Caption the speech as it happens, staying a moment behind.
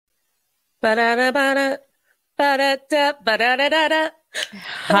Ba-da-da-ba-da, ba-da-da, ba-da-da-da-da,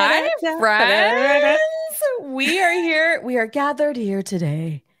 Hi, ba-da-da, ba-da-da-da-da. friends. We are here. We are gathered here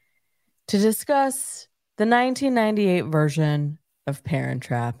today to discuss the 1998 version of Parent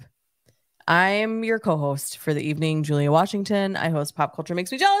Trap. I'm your co-host for the evening, Julia Washington. I host Pop Culture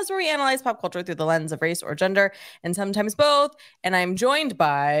Makes Me Jealous, where we analyze pop culture through the lens of race or gender, and sometimes both. And I'm joined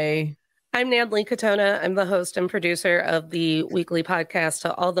by I'm Natalie Katona. I'm the host and producer of the weekly podcast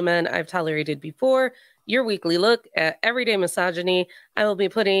To All the Men I've Tolerated Before, your weekly look at everyday misogyny. I will be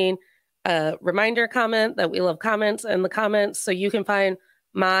putting a reminder comment that we love comments in the comments so you can find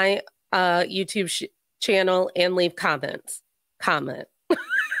my YouTube channel and leave comments. Comment.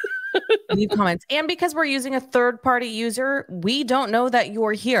 leave comments. And because we're using a third-party user, we don't know that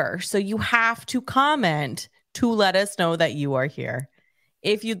you're here. So you have to comment to let us know that you are here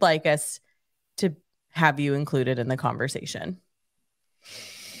if you'd like us to have you included in the conversation.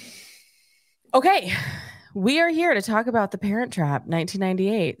 Okay, we are here to talk about The Parent Trap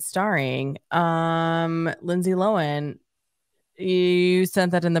 1998 starring Lindsay Lohan. You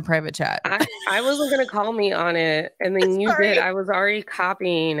sent that in the private chat. I wasn't going to call me on it, and then you did. I was already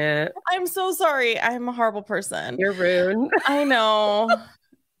copying it. I'm so sorry. I'm a horrible person. You're rude. I know.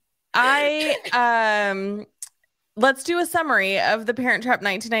 Let's do a summary of The Parent Trap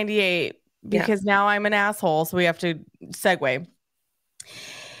 1998 because now I'm an asshole, so we have to segue.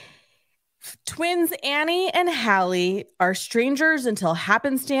 Twins Annie and Hallie are strangers until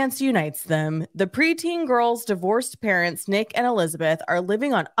happenstance unites them. The preteen girls' divorced parents, Nick and Elizabeth, are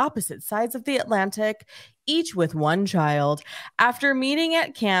living on opposite sides of the Atlantic, each with one child. After meeting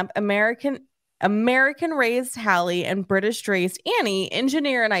at camp, American-raised Hallie and British-raised Annie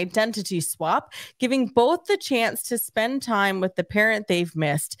engineer an identity swap, giving both the chance to spend time with the parent they've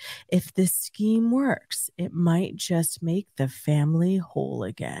missed. If this scheme works, it might just make the family whole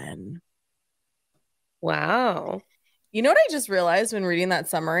again. Wow. You know what I just realized when reading that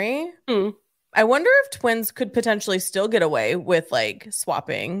summary? I wonder if twins could potentially still get away with like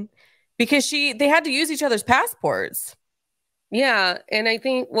swapping because they had to use each other's passports. Yeah, and I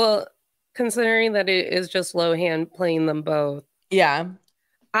think, well, considering that it is just Lohan playing them both. Yeah.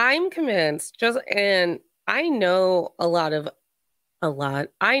 I'm convinced and I know I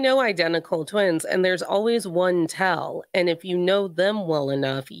know identical twins, and there's always one tell. And if you know them well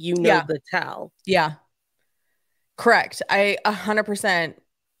enough, you know the tell. Yeah. Correct. 100%.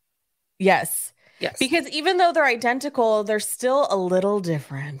 Yes. Yes. Because even though they're identical, they're still a little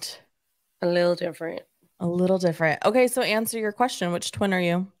different. A little different. A little different. Okay, so answer your question. Which twin are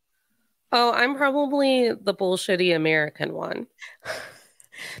you? Oh, I'm probably the bullshitty American one.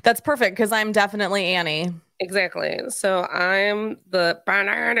 That's perfect because I'm definitely Annie. Exactly. So I'm the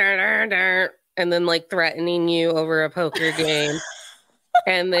and then like threatening you over a poker game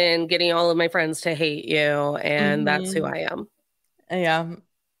and then getting all of my friends to hate you. And that's who I am. Yeah.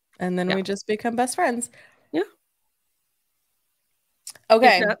 And then we just become best friends. Yeah.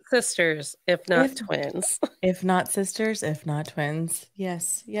 Okay. If not sisters, if not twins. If not sisters, if not twins.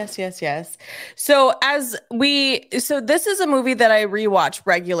 Yes, yes, yes, yes. So this is a movie that I rewatch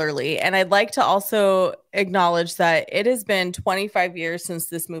regularly. And I'd like to also acknowledge that it has been 25 years since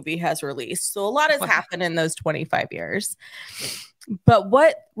this movie has released. So a lot has happened in those 25 years. But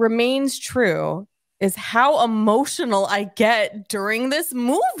what remains true is how emotional I get during this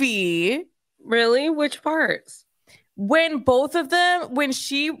movie. Really? Which parts? When both of them, when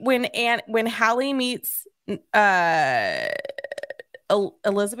Hallie meets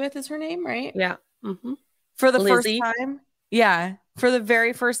Elizabeth is her name, right? Yeah. Mm-hmm. For the Lizzie. First time. Yeah. For the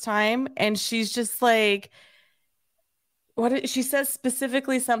very first time. And she's just like, she says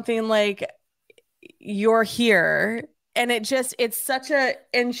specifically something like, you're here. And and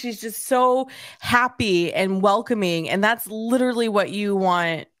she's just so happy and welcoming. And that's literally what you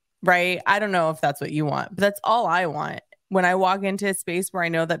want. Right? I don't know if that's what you want, but that's all I want when I walk into a space where I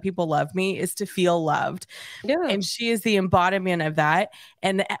know that people love me is to feel loved. Yeah. And she is the embodiment of that.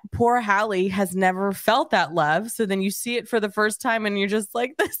 And poor Hallie has never felt that love. So then you see it for the first time and you're just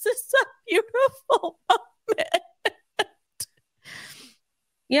like, this is a beautiful moment.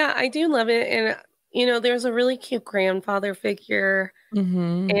 Yeah, I do love it. And, there's a really cute grandfather figure.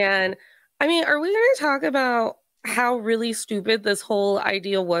 Mm-hmm. And I mean, are we going to talk about how really stupid this whole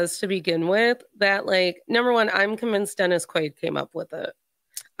idea was to begin with? That, like, number one, I'm convinced Dennis Quaid came up with it.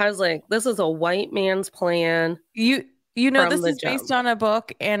 I was like, this is a white man's plan. from This the is based jump. on a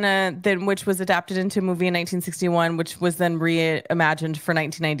book and then which was adapted into a movie in 1961, which was then reimagined for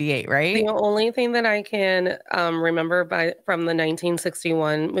 1998, The right? only thing that I can remember from the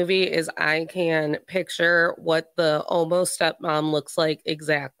 1961 movie is I can picture what the almost stepmom looks like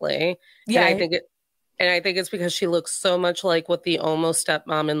exactly, and I Yeah. think it's because she looks so much like what the almost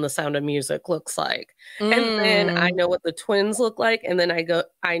stepmom in The Sound of Music looks like. And then I Mm. know what the twins look like, and then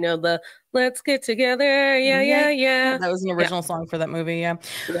I know the "Let's get together," yeah, Yeah, yeah, yeah, yeah, that was an yeah, original song for that movie. Yeah.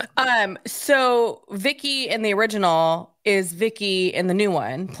 yeah. So Vicky in the original is Vicky in the new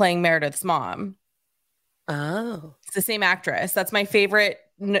one playing Meredith's mom. Oh, It's the same actress. That's my favorite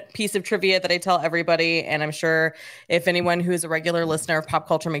piece of trivia that I tell everybody. And I'm sure if anyone who's a regular listener of Pop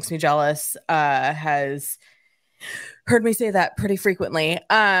Culture Makes Me Jealous has heard me say that pretty frequently.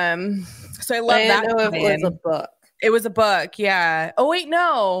 So I I love didn't that know if it was a tie-in. book. It was a book, yeah. Oh wait,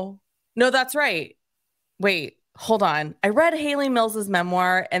 no. No, that's right. Wait, hold on. I read Haley Mills's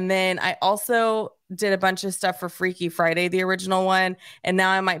memoir, and then I also did a bunch of stuff for Freaky Friday, the original one, and now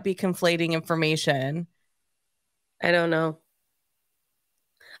I might be conflating information. I don't know.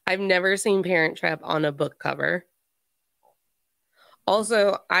 I've never seen Parent Trap on a book cover.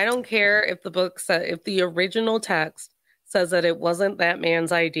 Also, I don't care if the book said, if the original text says that it wasn't that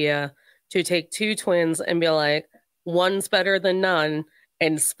man's idea to take two twins and be like, one's better than none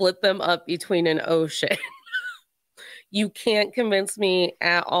and split them up between an ocean. You can't convince me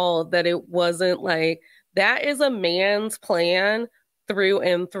at all that it wasn't like, that is a man's plan through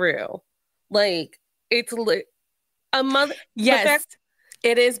and through. Like, it's a mother, the Yes, fact,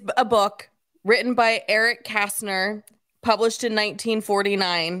 it is a book written by Eric Kastner, published in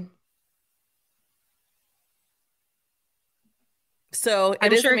 1949. So it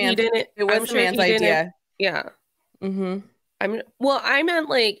I'm is a sure he man's, didn't, it I'm was a sure man's he didn't, idea. yeah. Mm-hmm. I meant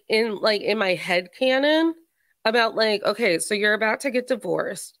like in my head canon about like, okay, so you're about to get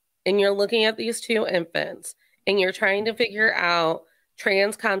divorced and you're looking at these two infants and you're trying to figure out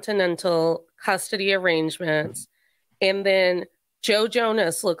transcontinental custody arrangements. And then Joe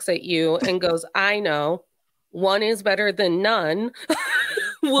Jonas looks at you and goes, I know, one is better than none.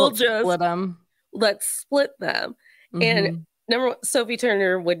 We'll Let's just split them. let's split them. And Mm-hmm. number one, Sophie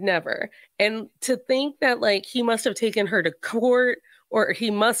Turner would never. And to think that like he must have taken her to court or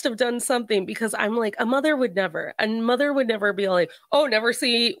he must have done something because I'm like, a mother would never. A mother would never be like, oh, never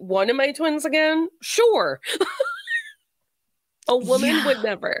see one of my twins again? Sure. A woman Yeah. would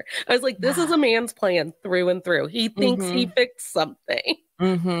never. I was like, this is Yeah. a man's plan through and through. He thinks he Mm-hmm. fixed something.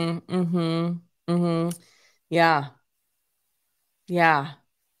 Mm-hmm. Mm-hmm. Mm-hmm. Yeah. Yeah.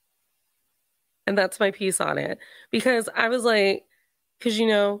 And that's my piece on it. Because I was like, because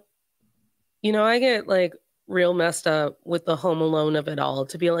I get like real messed up with the home alone of it all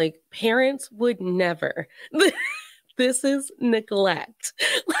to be like, parents would never. This is neglect.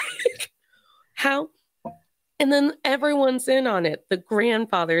 Like, how? And then everyone's in on it. The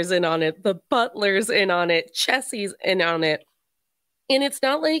grandfather's in on it. The butler's in on it. Chessie's in on it. And it's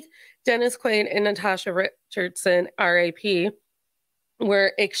not like Dennis Quaid and Natasha Richardson, RAP,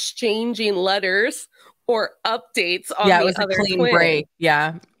 were exchanging letters or updates on Yeah, it the was a other clean twin break.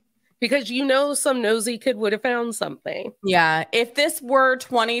 Yeah. because some nosy kid would have found something. Yeah. If this were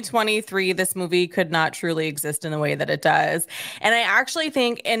 2023, this movie could not truly exist in the way that it does. And I actually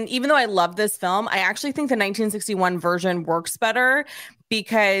think, and even though I love this film, I actually think the 1961 version works better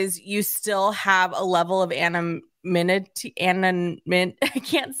because you still have a level of anonymity. I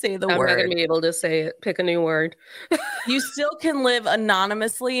can't say the I'm not going word. to be able to say it. Pick a new word. You still can live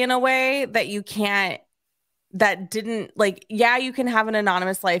anonymously in a way that you can't that didn't like yeah you can have an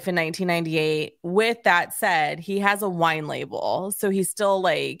anonymous life in 1998. With that said, he has a wine label, so he's still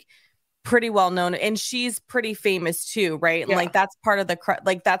like pretty well known, and she's pretty famous too, right? And Yeah. like that's part of the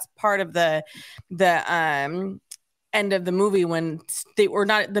end of the movie when they or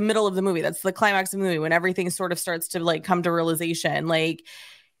not the middle of the movie, that's the climax of the movie when everything sort of starts to like come to realization. Like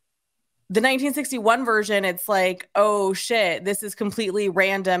the 1961 version, it's like, oh shit, this is completely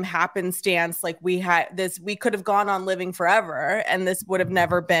random happenstance. Like we could have gone on living forever and this would have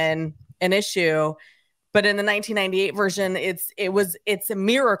never been an issue. But in the 1998 version, it's a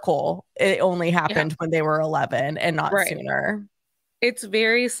miracle. It only Yeah. happened when they were 11 and not Right. sooner. It's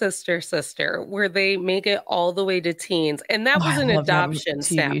very sister, where they make it all the way to teens. And that Oh, was I an love that adoption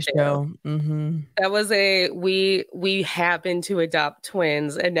TV snafu. show. Mm-hmm. That was we happened to adopt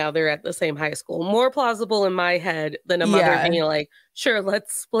twins and now they're at the same high school. More plausible in my head than a mother Yeah, being like, sure,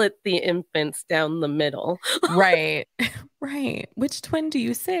 let's split the infants down the middle. right. Right. Which twin do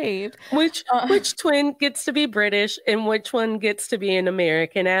you save? Which Uh, which twin gets to be British and which one gets to be an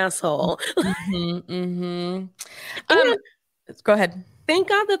American asshole? mm-hmm, mm-hmm. Um, And go ahead. thank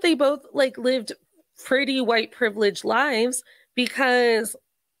God that they both like lived pretty white privileged lives because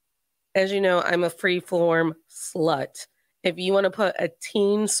as you know, I'm a freeform slut. If you want to put a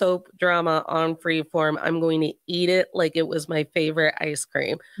teen soap drama on freeform, I'm going to eat it like it was my favorite ice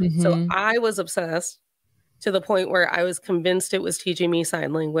cream. So Mm-hmm. I was obsessed to the point where I was convinced it was teaching me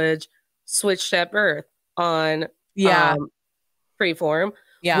sign language, switched at birth on Yeah, um, freeform,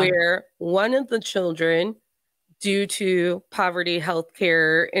 yeah. where one of the children, due to poverty,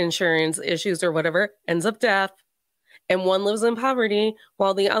 healthcare, insurance issues, or whatever, ends up deaf and one lives in poverty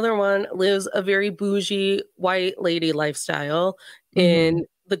while the other one lives a very bougie white lady lifestyle Mm-hmm. in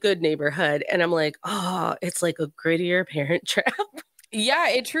the good neighborhood. And I'm like, oh, it's like a grittier parent trap. Yeah,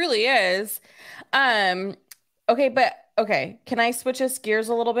 it truly is. Um, okay, but okay, can I switch us gears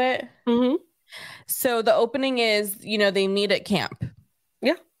a little bit? Hmm. So the opening is, they meet at camp.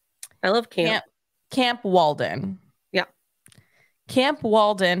 Yeah, I love camp. Camp Walden. Yeah, Camp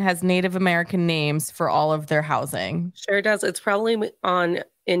Walden has Native American names for all of their housing sure does. It's probably on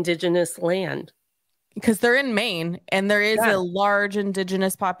indigenous land. because they're in Maine and there is Yeah. a large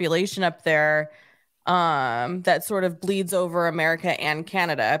indigenous population up there that sort of bleeds over America and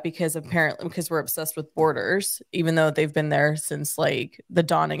Canada because we're obsessed with borders, even though they've been there since like the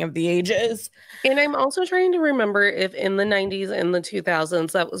dawning of the ages. And I'm also trying to remember if in the 90s and the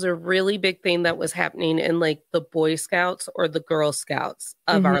 2000s, that was a really big thing that was happening in like the Boy Scouts or the Girl Scouts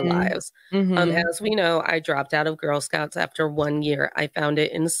of our Mm-hmm. lives. Mm-hmm. As we know, I dropped out of Girl Scouts after 1 year. I found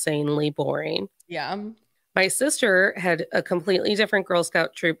it insanely boring. Yeah. My sister had a completely different Girl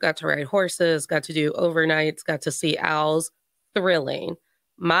Scout troop, got to ride horses, got to do overnights, got to see owls. Thrilling.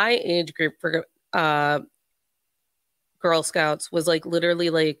 My age group for Girl Scouts was like literally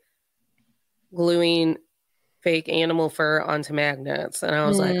like gluing fake animal fur onto magnets. And I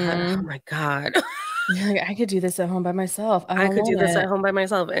was like, oh Mm. my God, You're like, I could do this at home by myself. I I don't could do want this at it. home by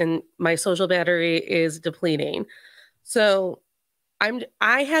myself. And my social battery is depleting. So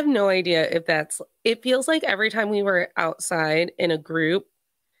I have no idea if it feels like every time we were outside in a group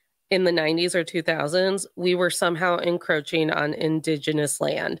in the 90s or 2000s, we were somehow encroaching on indigenous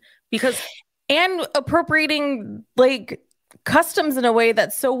land because And appropriating like customs in a way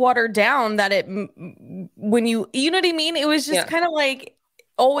that's so watered down that when you know what I mean? It was just yeah. kind of like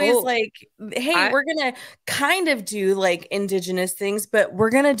always Oh, like, hey, I we're gonna kind of do like indigenous things, but we're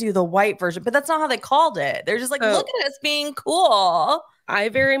gonna do the white version. But that's not how they called it. They're just like, look so at us being cool. I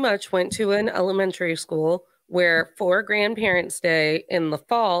very much went to an elementary school where for Grandparents' Day in the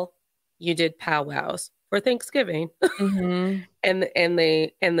fall, you did powwows for Thanksgiving. Mm-hmm.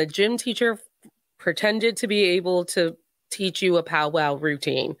 And the gym teacher pretended to be able to teach you a powwow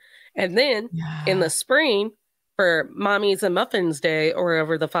routine. And then in the Yeah. spring for Mommies and Muffins Day or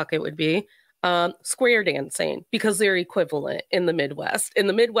whatever the fuck it would be, square dancing because they're equivalent in the Midwest. In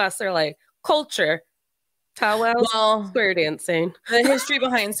the Midwest, they're like culture, powwows, Well, square dancing. the history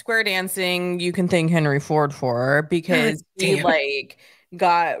behind square dancing, you can thank Henry Ford for God because he damn. like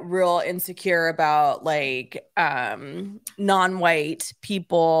got real insecure about like non-white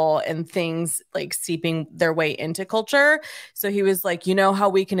people and things like seeping their way into culture. So he was like, you know how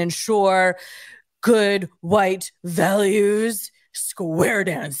we can ensure good white values? Square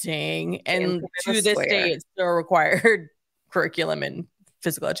dancing. And Dancing in a to this day, square. it's still required curriculum in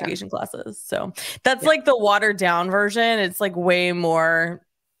physical Yeah. education classes. So that's Yeah. like the watered down version. It's like way more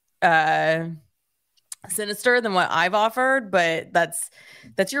uh sinister than what I've offered, but that's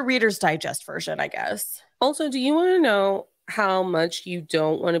your Reader's Digest version, I guess. Also, do you want to know how much you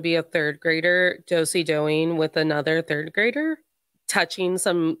don't want to be a third grader do-si doing with another third grader? Touching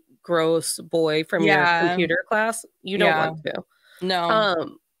some gross boy from your Yeah. computer class? You don't Yeah. want to. No.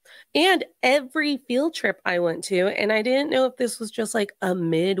 Um, and every field trip I went to, and I didn't know if this was just like a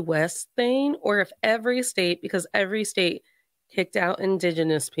Midwest thing or if every state, because every state kicked out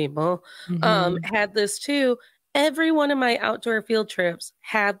indigenous people, Mhm. had this too. Every one of my outdoor field trips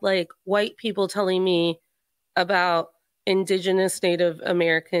had like white people telling me about indigenous Native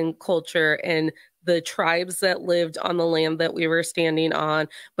American culture and the tribes that lived on the land that we were standing on.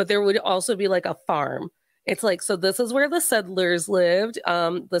 But there would also be like a farm. It's like, so this is where the settlers lived.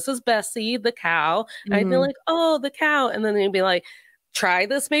 This is Bessie, the cow. And I'd be Mhm. like, oh, the cow. And then they'd be like, try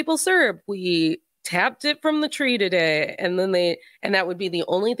this maple syrup. We tapped it from the tree today. And that would be the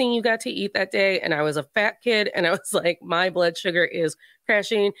only thing you got to eat that day. And I was a fat kid and I was like, my blood sugar is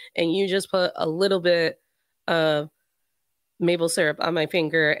crashing. And you just put a little bit of maple syrup on my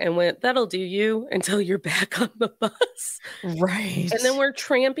finger and went, that'll do you until you're back on the bus. Right. And then we're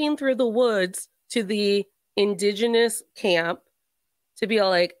tramping through the woods to the indigenous camp to be all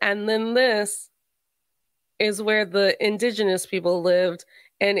like, and then this is where the indigenous people lived.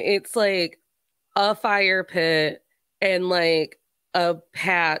 And it's like a fire pit and like a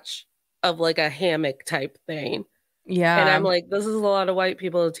patch of like a hammock type thing. Yeah. And I'm like, this is a lot of white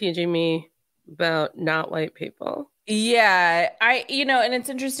people teaching me about not white people. Yeah, and it's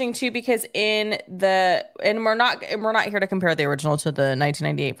interesting too because and we're not here to compare the original to the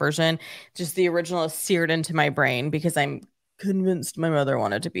 1998 version. Just the original is seared into my brain because I'm convinced my mother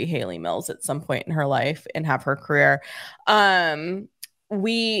wanted to be Haley Mills at some point in her life and have her career.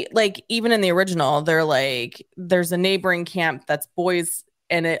 We like even in the original, they're like there's a neighboring camp that's boys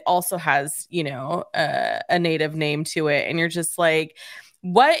and it also has, a native name to it. And you're just like,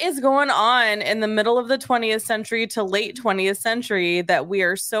 what is going on in the middle of the 20th century to late 20th century that we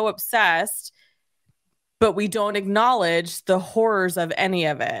are so obsessed, but we don't acknowledge the horrors of any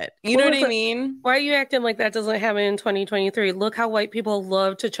of it? You know what I mean? Why are you acting like that doesn't happen in 2023? Look how white people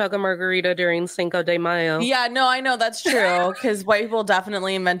love to chug a margarita during Cinco de Mayo. Yeah, no, I know that's true because white people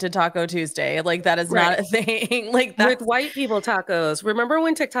definitely invented Taco Tuesday. Like that is not a thing. Like with white people tacos. Remember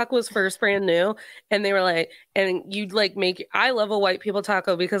when TikTok was first brand new and they were like, and you'd like I love a white people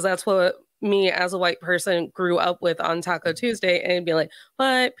taco because that's what me as a white person grew up with on Taco Tuesday, and be like,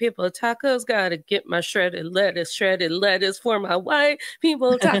 white people tacos, gotta get my shredded lettuce for my white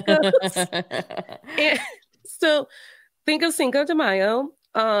people tacos. And so think of Cinco de Mayo.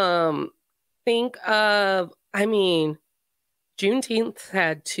 Think of, Juneteenth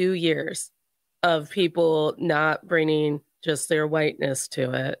had 2 years of people not bringing just their whiteness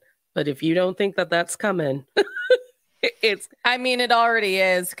to it. But if you don't think that that's coming, it already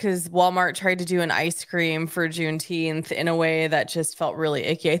is because Walmart tried to do an ice cream for Juneteenth in a way that just felt really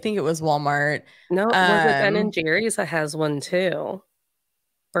icky. I think it was Walmart. No, was it Ben & Jerry's that has one too?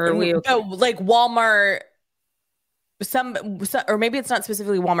 Or are we okay? Like Walmart, some, or maybe it's not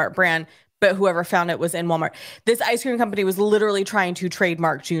specifically Walmart brand, but whoever found it was in Walmart. This ice cream company was literally trying to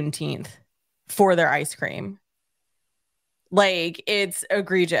trademark Juneteenth for their ice cream. Like it's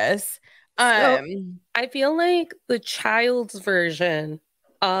egregious. So, I feel like the child's version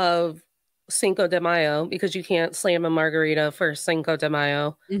of Cinco de Mayo, because you can't slam a margarita for Cinco de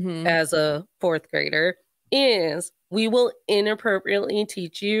Mayo as a 4th grader, is we will inappropriately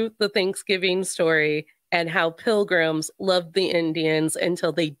teach you the Thanksgiving story and how pilgrims loved the Indians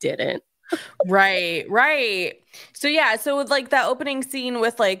until they didn't. Right. So yeah, so with like that opening scene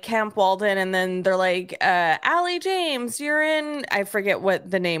with like Camp Walden, and then they're like, Allie James, you're in, I forget what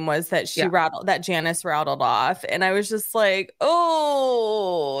the name was that that Janice rattled off. And I was just like,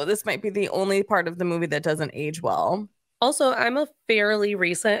 oh, this might be the only part of the movie that doesn't age well. Also, I'm a fairly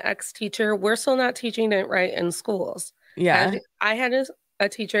recent ex-teacher. We're still not teaching it right in schools. Yeah. I had a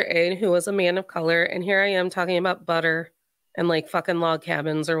teacher aide who was a man of color, and here I am talking about butter and like fucking log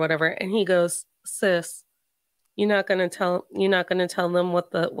cabins or whatever. And he goes, sis, you're not gonna tell them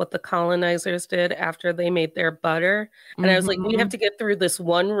what the colonizers did after they made their butter. And I was like, we have to get through this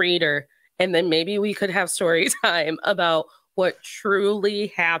one reader, and then maybe we could have story time about what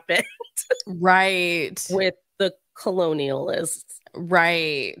truly happened. Right. With the colonialists.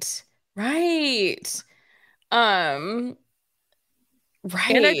 Right. Right. And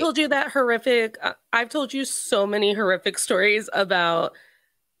I told you that horrific, I've told you so many horrific stories about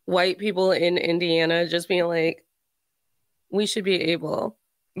white people in Indiana just being like, we should be able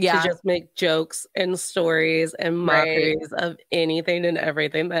to just make jokes and stories and mockeries of anything and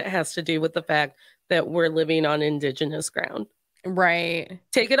everything that has to do with the fact that we're living on indigenous ground. Right.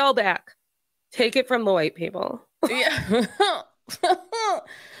 Take it all back. Take it from the white people. Yeah.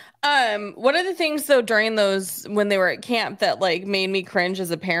 One of the things though during those when they were at camp that like made me cringe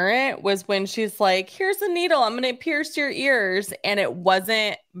as a parent was when she's like, here's a needle, I'm gonna pierce your ears, and it was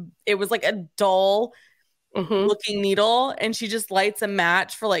like a dull looking needle, and she just lights a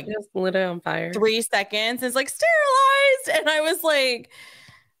match for like just lit it on fire 3 seconds and it's like sterilized, and I was like,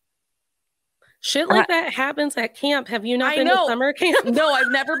 shit like that happens at camp. Have you not been to summer camp? No,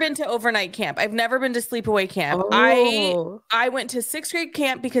 I've never been to overnight camp. I've never been to sleepaway camp. I went to 6th grade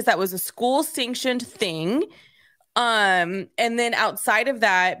camp because that was a school sanctioned thing. And then outside of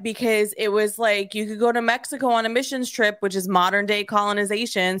that, because it was like you could go to Mexico on a missions trip, which is modern day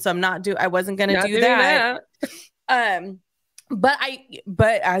colonization. So I wasn't going to do that.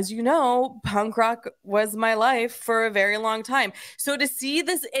 But as you know, punk rock was my life for a very long time. So to see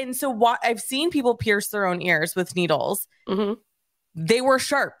this, and so what I've seen people pierce their own ears with needles. Mm-hmm. They were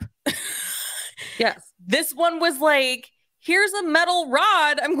sharp. Yes. This one was like, here's a metal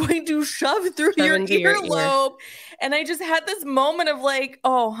rod I'm going to shove through your earlobe. And I just had this moment of like,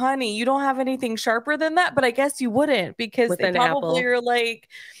 oh, honey, you don't have anything sharper than that. But I guess you wouldn't, because With they an probably apple. are like,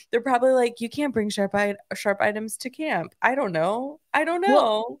 they're probably like, you can't bring sharp items to camp. I don't know.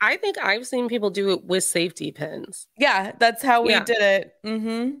 Well, I think I've seen people do it with safety pins. Yeah, that's how we Yeah. did it.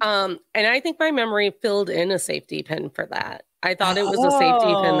 Mm-hmm. And I think my memory filled in a safety pin for that. I thought it was a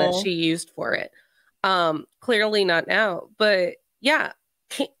safety pin that Oh. she used for it. Clearly not now, but yeah,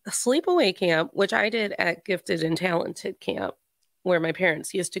 sleepaway camp, which I did at Gifted and Talented Camp, where my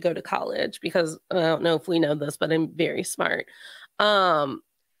parents used to go to college, because I don't know if we know this, but I'm very smart.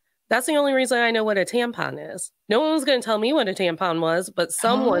 That's the only reason I know what a tampon is. No one was going to tell me what a tampon was, but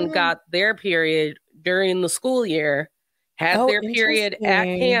someone got their period during the school year, had Oh, their period at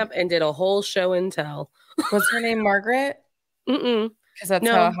interesting. camp, and did a whole show and tell. Was her name Margaret? Mm-mm. Because that's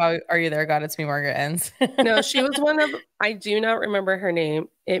No, how Are You There, God? It's Me, Margaret ends. no, she was one of, I do not remember her name.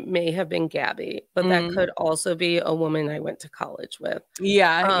 It may have been Gabby, but that Mm. could also be a woman I went to college with.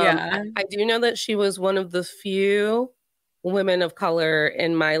 Yeah, yeah. I do know that she was one of the few women of color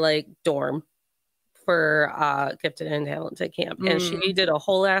in my like dorm for Gifted and Talented Camp. And she Mm. did a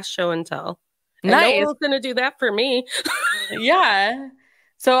whole ass show and tell. And no one Nice. was gonna do that for me. Yeah.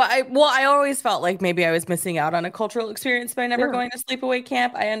 So I always felt like maybe I was missing out on a cultural experience by never Yeah. going to sleepaway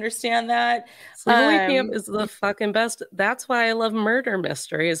camp. I understand that. Sleepaway camp is the fucking best. That's why I love murder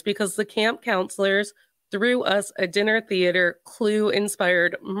mysteries, because the camp counselors threw us a dinner theater Clue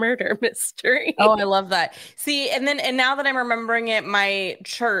inspired murder mystery. Oh, I love that. See, and now that I'm remembering it, my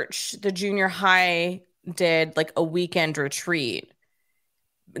church, the junior high, did like a weekend retreat.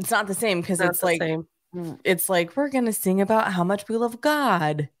 It's not the same because Not the same. it's like we're gonna sing about how much we love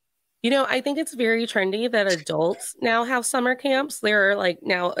God. You know, I think it's very trendy that adults now have summer camps. There are like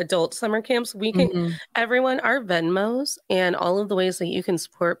now adult summer camps. We can, Mhm. everyone, our Venmos and all of the ways that you can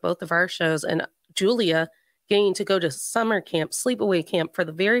support both of our shows, and Julia getting to go to summer camp, sleepaway camp for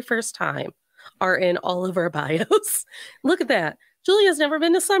the very first time, are in all of our bios. Look at that. Julia's never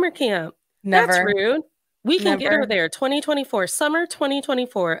been to summer camp. That's Never, rude. We can get her never. there. 2024, summer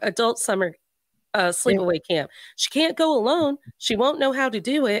 2024, adult summer sleepaway camp. She can't go alone. She won't know how to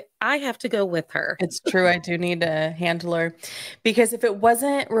do it. I have to go with her. It's true. I do need a handler because if it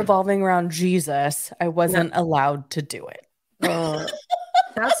wasn't revolving around Jesus, I wasn't allowed to do it. Oh,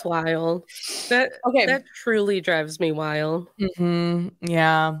 that's wild. That truly drives me wild.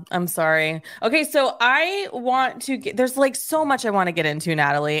 Yeah, I'm sorry. Okay, so I want to get, there's like so much I want to get into,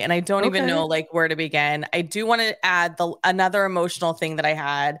 Natalie, and I don't even know like where to begin. I do want to add another emotional thing that I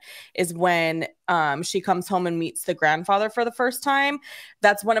had is when she comes home and meets the grandfather for the first time.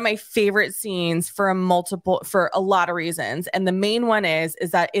 That's one of my favorite scenes for a lot of reasons. And the main one is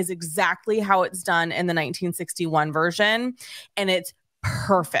that is exactly how it's done in the 1961 version. And it's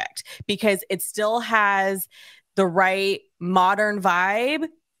perfect because it still has the right modern vibe,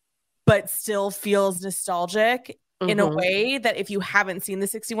 but still feels nostalgic in a way that if you haven't seen the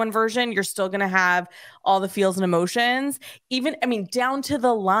 61 version, you're still going to have all the feels and emotions. Even, I mean, down to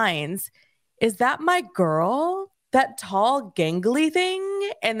the lines. Is that my girl? That tall, gangly thing?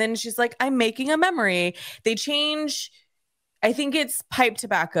 And then she's like, I'm making a memory. They change, I think it's pipe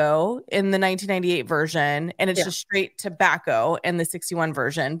tobacco in the 1998 version, and it's just straight tobacco in the 61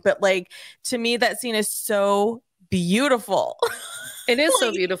 version. But like, to me, that scene is so beautiful. It is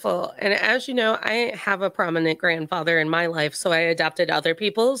so beautiful. And as you know, I have a prominent grandfather in my life, so I adopted other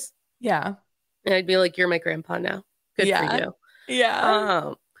people's. Yeah. And I'd be like, you're my grandpa now. Good for you.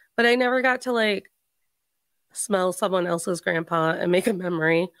 Yeah. But I never got to like smell someone else's grandpa and make a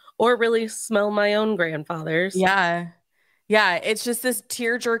memory, or really smell my own grandfather's. Yeah. Yeah, it's just this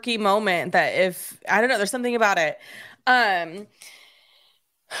tear jerky moment that if I don't know, there's something about it. I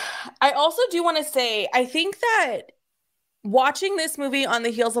also do want to say, I think that watching this movie on the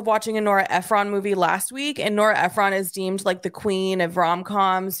heels of watching a Nora Ephron movie last week, and Nora Ephron is deemed like the queen of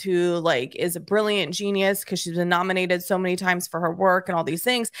rom-coms, who like is a brilliant genius because she's been nominated so many times for her work and all these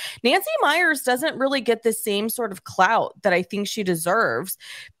things. Nancy Meyers doesn't really get the same sort of clout that I think she deserves,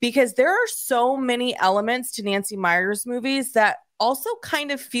 because there are so many elements to Nancy Meyers movies that also kind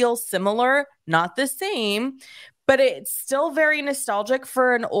of feel similar, not the same, but it's still very nostalgic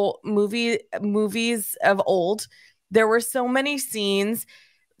for an old movies of old. There were so many scenes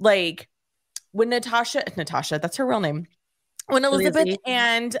like when Natasha, that's her real name. When Elizabeth Lizzie.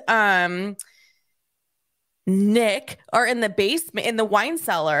 and Nick are in the basement in the wine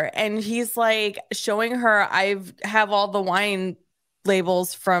cellar, and he's like showing her, have all the wine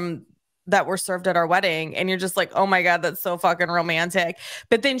labels from that were served at our wedding, and you're just like, oh my God, that's so fucking romantic.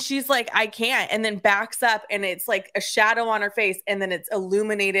 But then she's like, I can't, and then backs up, and it's like a shadow on her face, and then it's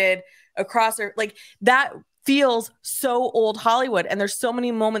illuminated across her. Like, that feels so old Hollywood, and there's so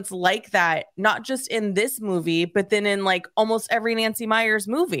many moments like that, not just in this movie, but then in like almost every Nancy Meyers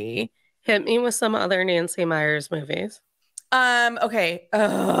movie. Hit me with some other Nancy Meyers movies. Okay.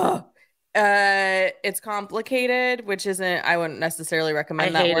 It's Complicated, which isn't, I wouldn't necessarily I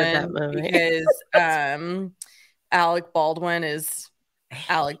recommend that hated that one movie. because Alec Baldwin is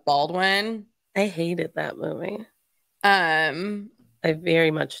Alec Baldwin. I hated that movie. Um, I very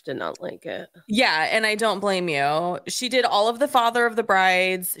much did not like it. yeah, and I don't blame you. She did all of The Father of the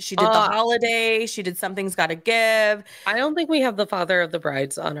Brides. She did The Holiday. She did Something's Gotta Give. I don't think we have The Father of the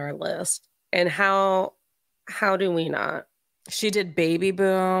Brides on our list. And how do we not? She did Baby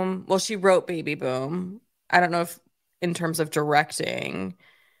Boom. Well, she wrote Baby Boom. I don't know if in terms of directing.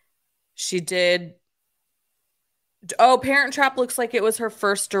 She did. Oh, Parent Trap looks like it was her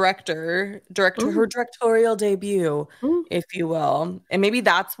first her directorial debut, if you will. And maybe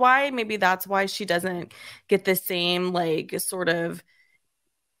that's why she doesn't get the same like sort of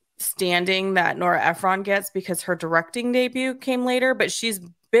standing that Nora Ephron gets, because her directing debut came later, but she's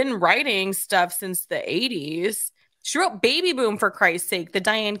been writing stuff since the 80s. She wrote Baby Boom, for Christ's sake, the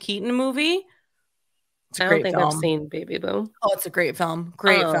Diane Keaton movie. I don't think I've seen Baby Boom. Oh, it's a great film.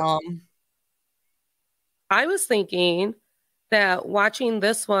 Great film. I was thinking that watching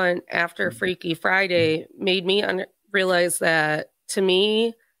this one after Freaky Friday made me realize that, to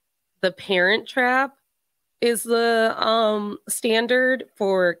me, The Parent Trap is the standard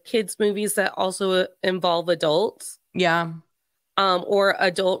for kids' movies that also involve adults. Yeah. Or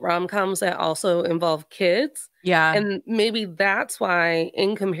adult rom-coms that also involve kids. Yeah. And maybe that's why,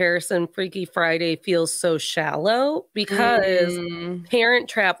 in comparison, Freaky Friday feels so shallow, because Parent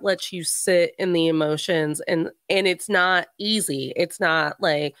Trap lets you sit in the emotions, and it's not easy. It's not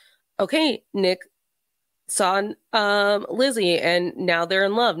like, okay, Nick saw Lizzie and now they're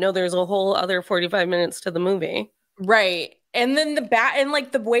in love. No, there's a whole other 45 minutes to the movie. Right. And then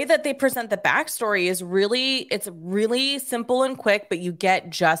the way that they present the backstory is it's really simple and quick, but you get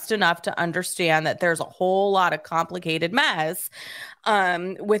just enough to understand that there's a whole lot of complicated mess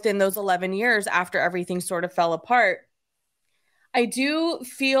within those 11 years after everything sort of fell apart. I do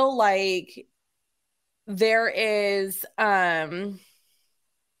feel like there is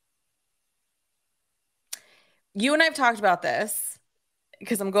you and I've talked about this,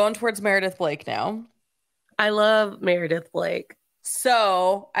 because I'm going towards Meredith Blake now. I love Meredith Blake.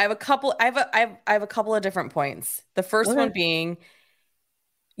 So I have a couple of different points. The first one being,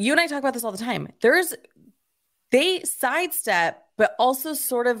 you and I talk about this all the time. They sidestep, but also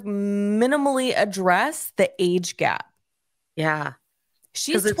sort of minimally address the age gap. Yeah.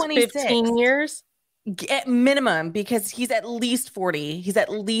 She's 26. 15 years? At minimum, because he's at least 40. He's at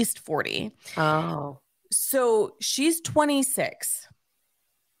least 40. Oh. So she's 26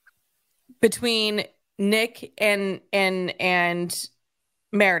 between Nick and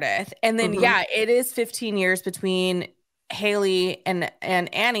Meredith. And then it is 15 years between Haley and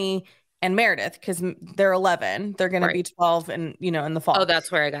Annie and Meredith, because they're 11. They're going to be 12 and in the fall. Oh,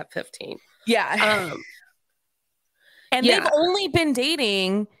 that's where I got 15. Yeah. And they've only been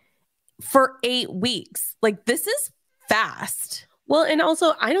dating for 8 weeks. Like, this is fast. Well, and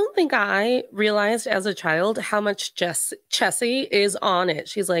also, I don't think I realized as a child how much Chessie is on it.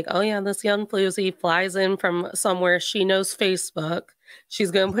 She's like, oh yeah, this young floozy flies in from somewhere. She knows Facebook. She's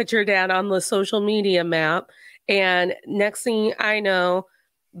going to put your dad on the social media map. And next thing I know,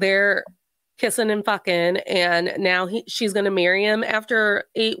 they're kissing and fucking. And now she's going to marry him after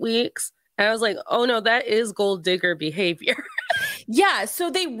 8 weeks. And I was like, oh no, that is gold digger behavior. Yeah,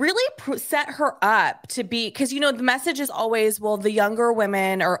 so they really set her up to be, because, the message is always, well, the younger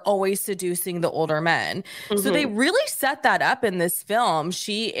women are always seducing the older men. So they really set that up in this film.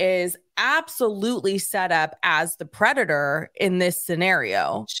 She is absolutely set up as the predator in this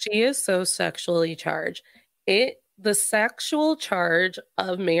scenario. She is so sexually charged. The sexual charge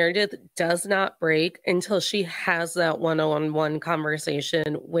of Meredith does not break until she has that one-on-one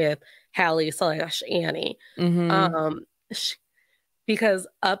conversation with Hallie/Annie. Because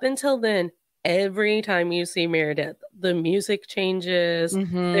up until then, every time you see Meredith, the music changes.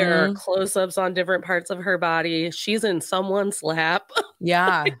 There are close-ups on different parts of her body. She's in someone's lap.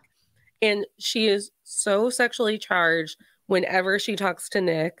 Yeah. And she is so sexually charged whenever she talks to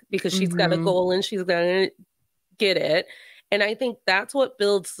Nick, because she's got a goal and she's going to get it. And I think that's what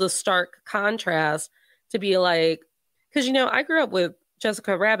builds the stark contrast to be like, because, you know, I grew up with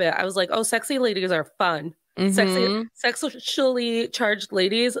Jessica Rabbit. I was like, oh, sexy ladies are fun. Sexually charged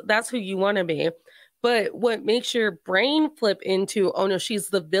ladies, that's who you want to be. But what makes your brain flip into, oh no, she's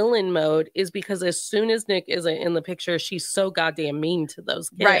the villain mode is because as soon as Nick isn't in the picture, she's so goddamn mean to those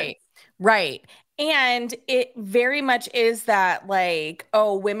kids. Right. Right. And it very much is that like,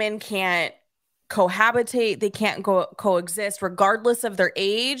 oh, women can't cohabitate, they can't coexist regardless of their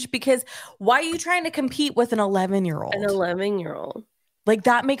age, because why are you trying to compete with an 11-year-old? An 11-year-old. Like,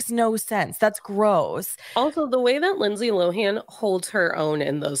 that makes no sense. That's gross. Also, the way that Lindsay Lohan holds her own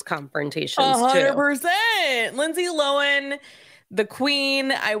in those confrontations, 100%. Lindsay Lohan, the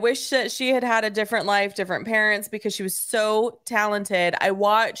queen. I wish that she had had a different life, different parents, because she was so talented. I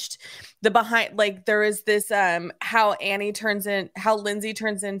watched the behind, like, there is this how Lindsay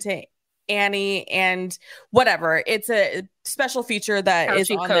turns into Annie and whatever. It's a special feature that how is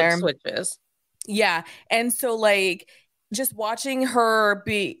she on code there. switches. Yeah. And so like just watching her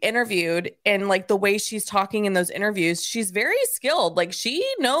be interviewed and like the way she's talking in those interviews, she's very skilled. Like she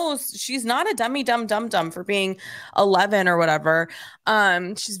knows she's not a dummy dumb for being 11 or whatever.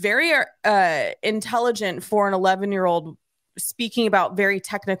 She's very intelligent for an 11-year-old speaking about very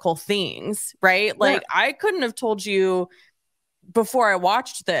technical things, right? Like I couldn't have told you before I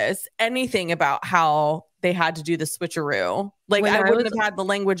watched this anything about how they had to do the switcheroo. Like I wouldn't have had the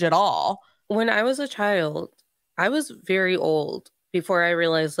language at all. When I was a child, I was very old before I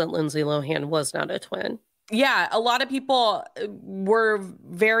realized that Lindsay Lohan was not a twin. Yeah, a lot of people were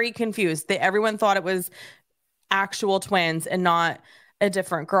very confused. Everyone thought it was actual twins and not a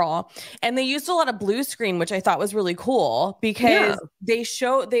different girl. And they used a lot of blue screen, which I thought was really cool because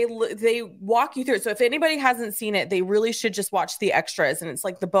they walk you through it. So if anybody hasn't seen it, they really should just watch the extras. And it's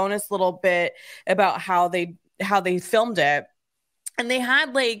like the bonus little bit about how they filmed it. And they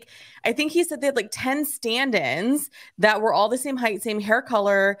had like, I think he said they had like 10 stand-ins that were all the same height, same hair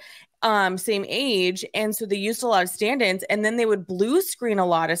color, same age. And so they used a lot of stand-ins, and then they would blue screen a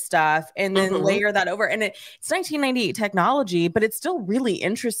lot of stuff and then layer that over. And it's 1998 technology, but it's still really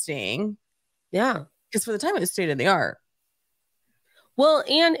interesting. Yeah. Because for the time it was state of the art. Well,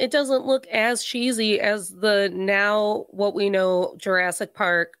 and it doesn't look as cheesy as the now what we know Jurassic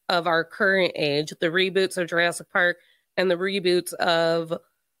Park of our current age, the reboots of Jurassic Park and the reboots of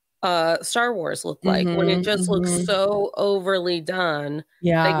Star Wars look like, when it just looks so overly done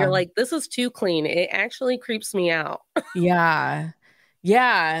that you're like, this is too clean. It actually creeps me out. Yeah.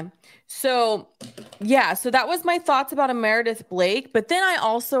 So that was my thoughts about a Meredith Blake. But then I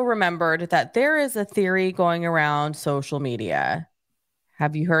also remembered that there is a theory going around social media.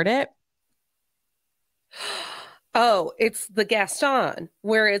 Have you heard it? Oh, it's the Gaston,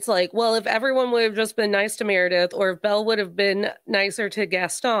 where it's like, well, if everyone would have just been nice to Meredith, or if Belle would have been nicer to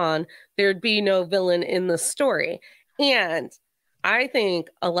Gaston, there'd be no villain in the story. And I think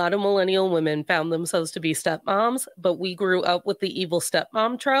a lot of millennial women found themselves to be stepmoms, but we grew up with the evil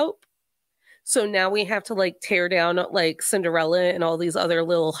stepmom trope. So now we have to like tear down like Cinderella and all these other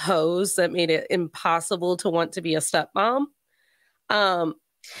little hoes that made it impossible to want to be a stepmom.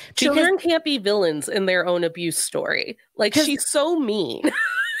 Children can't be villains in their own abuse story. Like, she's so mean.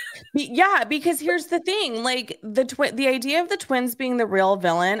 Yeah, because here's the thing, like the idea of the twins being the real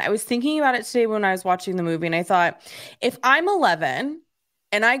villain. I was thinking about it today when I was watching the movie, and I thought, if I'm 11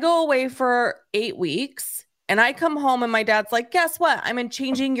 and I go away for 8 weeks and I come home and my dad's like, guess what? I'm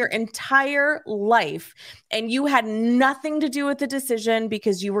changing your entire life. And you had nothing to do with the decision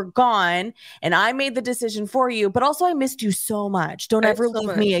because you were gone and I made the decision for you. But also I missed you so much. Don't ever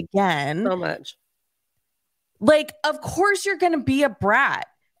leave me again. So much. Like, of course you're going to be a brat.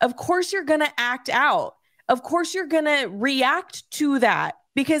 Of course you're going to act out. Of course you're going to react to that.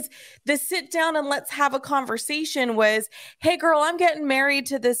 Because the sit down and let's have a conversation was, hey girl, I'm getting married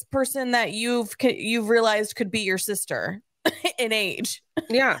to this person that you've realized could be your sister in age.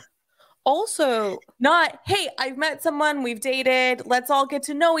 Yeah. Also, not, hey, I've met someone, we've dated, let's all get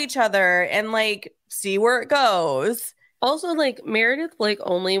to know each other and like see where it goes. Also, like Meredith Blake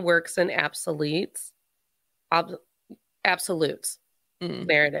only works in absolutes. Absolutes.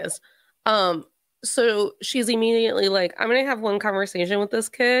 There it is. So she's immediately like, I'm going to have one conversation with this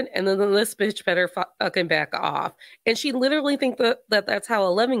kid, and then this bitch better fucking back off. And she literally thinks that that's how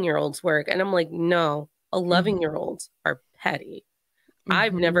 11-year-olds work. And I'm like, no, 11-year-olds are petty.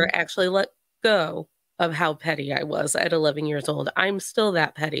 I've never actually let go of how petty I was at 11 years old. I'm still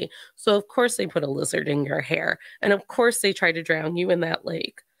that petty. So of course they put a lizard in your hair. And of course they try to drown you in that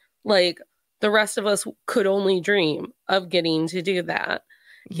lake. Like, the rest of us could only dream of getting to do that.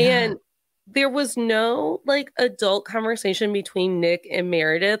 Yeah. And there was no like adult conversation between Nick and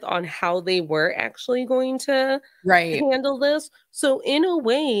Meredith on how they were actually going to Right. handle this. So in a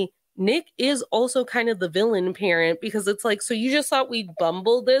way, Nick is also kind of the villain parent because it's like, so you just thought we'd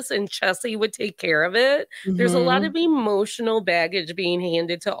bumble this and Chessie would take care of it. There's a lot Mm-hmm. of emotional baggage being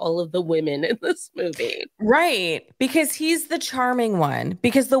handed to all of the women in this movie. Right. Because he's the charming one.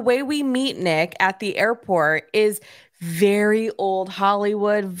 Because the way we meet Nick at the airport is very old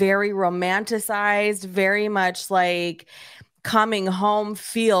Hollywood, very romanticized, very much like coming home,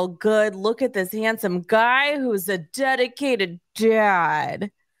 feel good. Look at this handsome guy who's a dedicated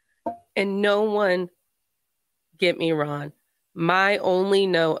dad. And no one, get me wrong, my only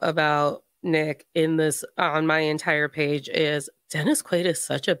note about Nick in this on my entire page is Dennis Quaid is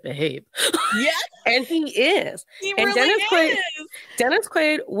such a babe. Yeah, And he is. he And really is. Dennis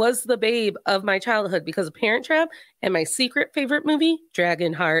Quaid was the babe of my childhood because of Parent Trap and my secret favorite movie,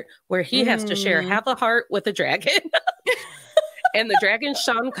 Dragonheart, where he has to share half a heart with a dragon. And the dragon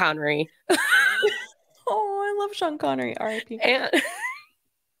Sean Connery. Oh, I love Sean Connery, R.I.P.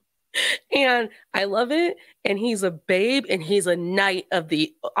 And I love it. And he's a babe and he's a knight of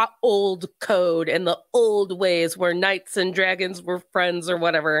the old code and the old ways where knights and dragons were friends or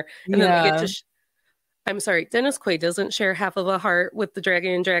whatever. And then they get to. I'm sorry, Dennis Quaid doesn't share half of a heart with the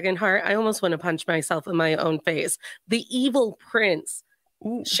dragon in Dragonheart. I almost want to punch myself in my own face. The evil prince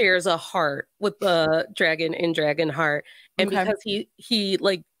shares a heart with the dragon in Dragonheart. And because he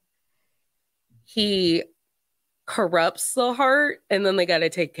corrupts the heart and then they got to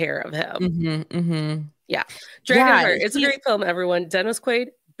take care of him. Mm-hmm, mm-hmm. Yeah. Dragonheart. It's a great film, everyone. Dennis Quaid,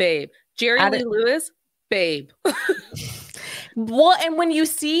 babe. Jerry Lee Lewis, babe. Well, and when you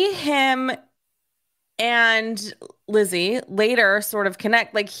see him and Lizzie later sort of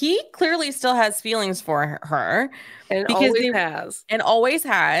connect, like he clearly still has feelings for her. And always has. And always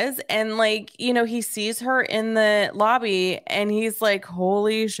has. And like, you know, he sees her in the lobby and he's like,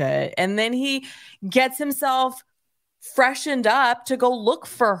 holy shit. And then he gets himself freshened up to go look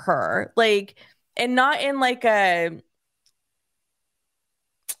for her. Like, and not in like a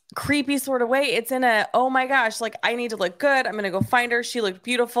creepy sort of way. It's in a, oh my gosh, like I need to look good. I'm gonna go find her. She looked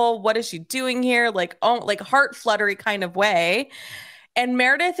beautiful. What is she doing here? Like, oh, like heart fluttery kind of way. And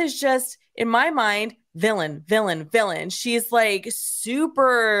Meredith is just, in my mind, villain, villain, villain. She's like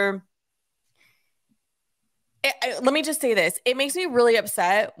super. Let me just say this. It makes me really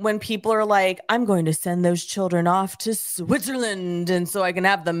upset when people are like, I'm going to send those children off to Switzerland and so I can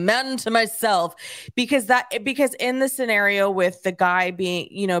have the men to myself. Because in the scenario with the guy being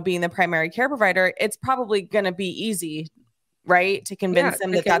the primary care provider, it's probably going to be easy, right? To convince him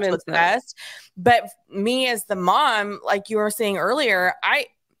that that's what's best. But me as the mom, like you were saying earlier,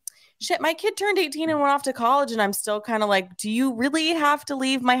 my kid turned 18 and went off to college and I'm still kind of like, do you really have to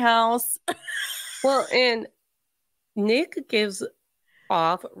leave my house? Well, and Nick gives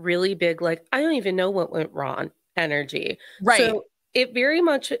off really big, like, I don't even know what went wrong energy. Right. So it very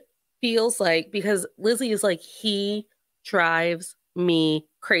much feels like, because Lizzie is like, he drives me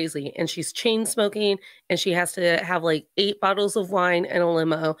crazy. And she's chain smoking and she has to have like 8 bottles of wine and a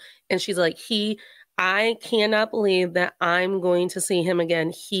limo. And she's like, I cannot believe that I'm going to see him again.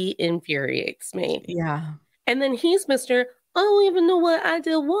 He infuriates me. Yeah. And then he's Mr. I don't even know what I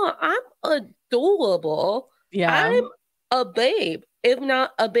did want. I'm adorable. Yeah. I'm a babe, if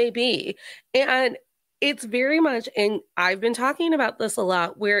not a baby. And it's very much, and I've been talking about this a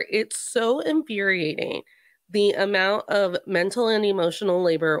lot, where it's so infuriating the amount of mental and emotional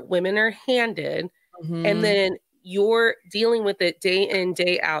labor women are handed. Mm-hmm. And then you're dealing with it day in,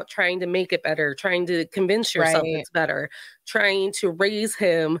 day out, trying to make it better, trying to convince yourself it's better, trying to raise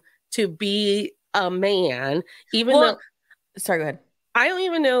him to be a man, even though. Sorry, go ahead. I don't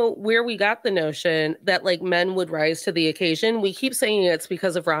even know where we got the notion that like men would rise to the occasion. We keep saying it's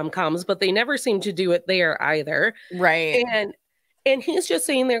because of rom-coms, but they never seem to do it there either. Right. And he's just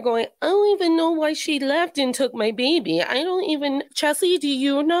sitting there going, I don't even know why she left and took my baby. I don't even, Chessie, do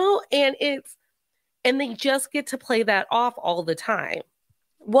you know? And they just get to play that off all the time.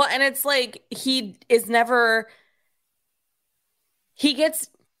 Well, and it's like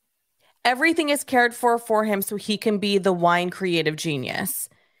everything is cared for him so he can be the wine creative genius.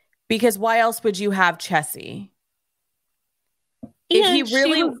 Because why else would you have Chessie? If he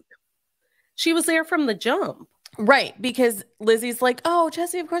really... She was there from the jump. Right, because Lizzie's like, oh,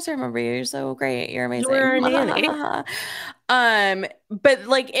 Chessie, of course I remember you. You're so great. You're amazing. You're a nanny. But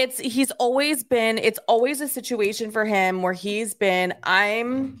like it's always a situation for him where he's been,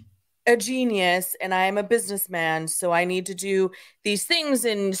 I'm a genius and I am a businessman, so I need to do these things.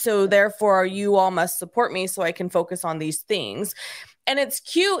 And so therefore you all must support me so I can focus on these things. And it's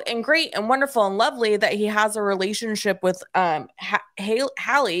cute and great and wonderful and lovely that he has a relationship with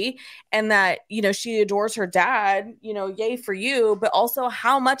Hallie, and that, you know, she adores her dad, you know, yay for you. But also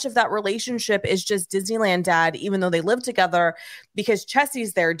how much of that relationship is just Disneyland dad, even though they live together, because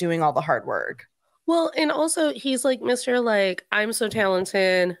Chessie's there doing all the hard work. Well, and also he's like, Mr. Like, I'm so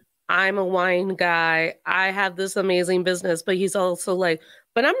talented. I'm a wine guy. I have this amazing business, but he's also like,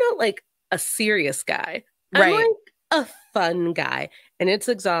 but I'm not like a serious guy. I'm Right. like a fun guy. And it's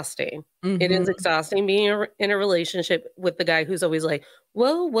exhausting. It is exhausting being in a relationship with the guy who's always like,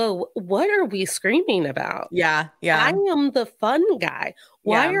 whoa, whoa, what are we screaming about? Yeah. I Yeah. am the fun guy.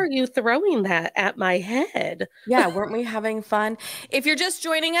 Why Yeah. are you throwing that at my head? Yeah, weren't we having fun? If you're just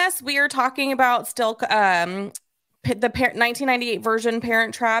joining us, we are talking about still the 1998 version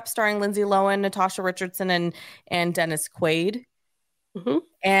Parent Trap, starring Lindsay Lohan, Natasha Richardson, and Dennis Quaid. Mhm.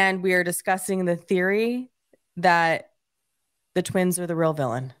 And we are discussing the theory that the twins are the real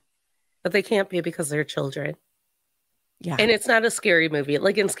villain. But they can't be because they're children. Yeah. And it's not a scary movie.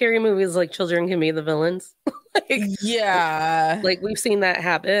 Like in scary movies, like children can be the villains. Yeah. Like we've seen that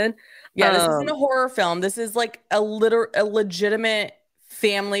happen. Yeah, this isn't a horror film. This is like a legitimate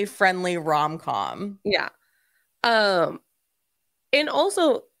family-friendly rom-com. Yeah. And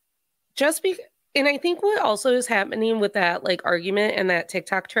also just be and I think what also is happening with that like argument and that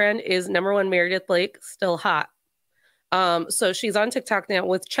TikTok trend is number one, Meredith Blake still hot. So she's on TikTok now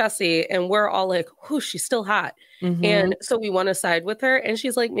with Chessie, and we're all like, whoo, she's still hot. And so we want to side with her. And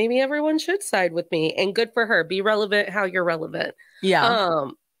she's like, maybe everyone should side with me. And good for her. Be relevant how you're relevant. Yeah.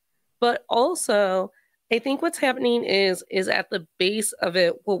 But also, I think what's happening is at the base of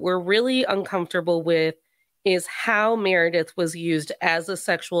it, what we're really uncomfortable with is how Meredith was used as a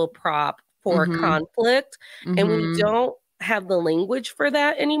sexual prop for conflict. And we don't have the language for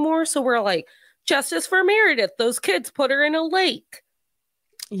that anymore. So we're like, justice for Meredith. Those kids put her in a lake.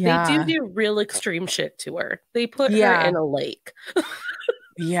 Yeah. They do real extreme shit to her. They put her in a lake.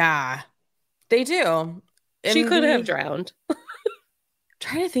 Yeah. They do. She could have drowned.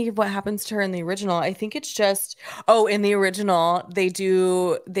 Trying to think of what happens to her in the original. I think it's just in the original they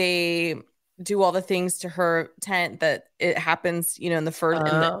do all the things to her tent that it happens, you know, in the first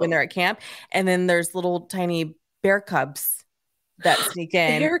when they're at camp, and then there's little tiny bear cubs that sneak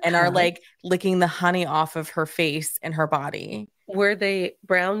in and are like licking the honey off of her face and her body. Were they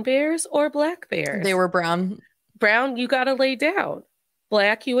brown bears or black bears? They were brown. Brown, you gotta lay down.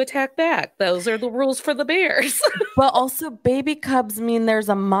 Black, you attack back. Those are the rules for the bears. But also baby cubs mean there's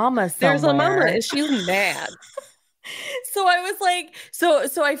a mama somewhere. There's a mama and she's mad. So I was like,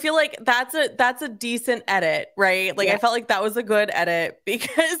 so I feel like that's a decent edit, right? Like I felt like that was a good edit,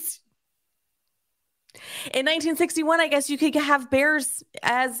 because in 1961, I guess you could have bears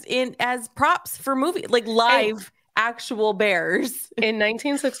as props for movie, like live actual bears. In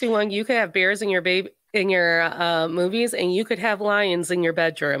 1961, you could have bears in your movies, and you could have lions in your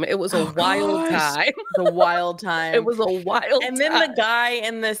bedroom. It was a wild time. The wild time. It was a wild And then the guy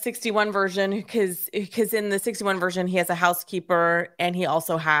in the 61 version, because in the 61 version he has a housekeeper and he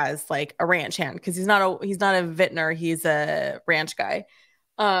also has like a ranch hand, because he's not a vintner, he's a ranch guy.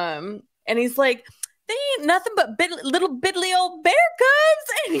 And he's like, they ain't nothing but little biddly old bear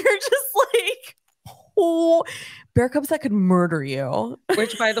cubs, and you're just like, oh, bear cubs that could murder you.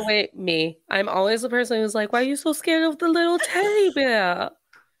 Which, by the way, I'm always the person who's like, why are you so scared of the little teddy bear?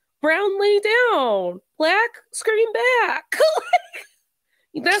 Brown, lay down. Black, scream back.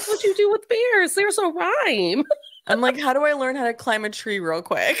 That's what you do with bears. There's a rhyme. I'm like, how do I learn how to climb a tree real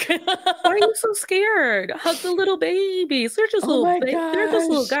quick? Why are you so scared? Hug the little babies. They're just they're just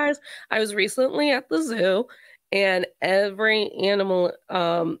little guys. I was recently at the zoo, and every animal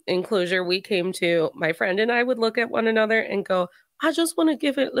enclosure we came to, my friend and I would look at one another and go, I just want to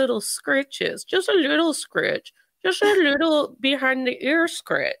give it little scritches. Just a little scritch. Just a little behind the ear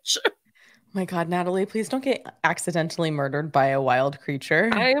scritch. My God, Natalie, please don't get accidentally murdered by a wild creature.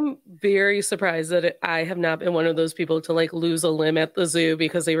 I am very surprised that I have not been one of those people to like lose a limb at the zoo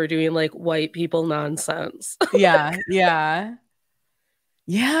because they were doing like white people nonsense. Yeah.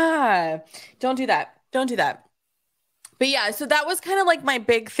 Don't do that. But yeah, so that was kind of like my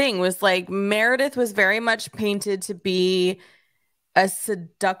big thing, was like Meredith was very much painted to be a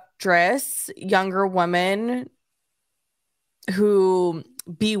seductress, younger woman who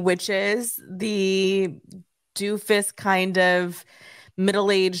bewitches the doofus kind of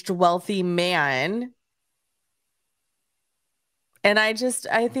middle-aged wealthy man. And I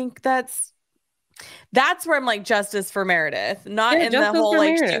think that's That's where I'm like, justice for Meredith, not Yeah, in the justice whole for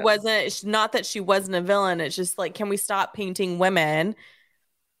like she Meredith. wasn't, not that she wasn't a villain. It's just like, can we stop painting women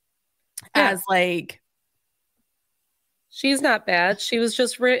Yeah, as like, she's not bad. She was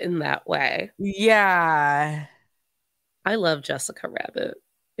just written that way. yeah, I love Jessica Rabbit,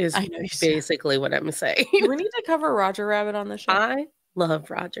 is I know you do. basically what I'm saying. Do we need to cover Roger Rabbit on the show? I love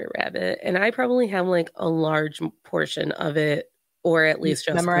Roger Rabbit, and I probably have like a large portion of it, or at least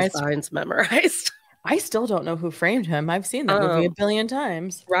Jessica's Memorized. lines memorized. I still don't know who framed him. I've seen that movie a Um, billion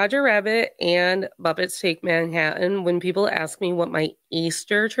times. Roger Rabbit and Muppets Take Manhattan. When people ask me what my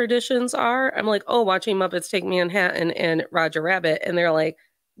Easter traditions are, I'm like, oh, watching Muppets Take Manhattan and Roger Rabbit. And they're like,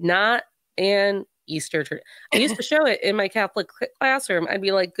 not an Easter tradition. I used to show it in my Catholic classroom. I'd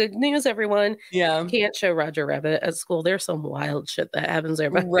be like, good news, everyone. Yeah. Can't show Roger Rabbit at school. There's some wild shit that happens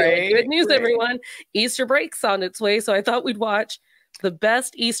there. But I'd be like, Right. good news, Right. everyone. Easter break's on its way. So I thought we'd watch the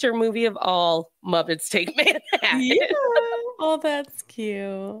best Easter movie of all, Muppets Take Manhattan. Yeah. Oh, that's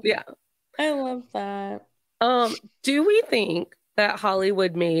cute. Yeah. I love that. Do we think that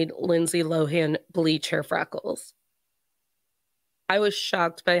Hollywood made Lindsay Lohan bleach her freckles? I was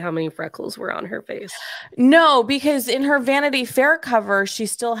shocked by how many freckles were on her face. No, because in her Vanity Fair cover, she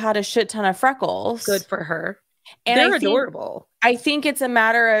still had a shit ton of freckles. Good for her. And they're adorable. I think it's a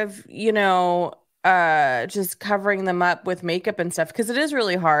matter of, just covering them up with makeup and stuff, because it is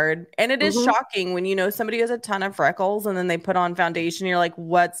really hard. And it is shocking when somebody has a ton of freckles and then they put on foundation. You're like,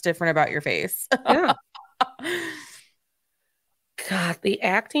 what's different about your face? Yeah. God, the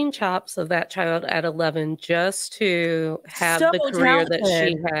acting chops of that child at 11 just to have So the career talented. that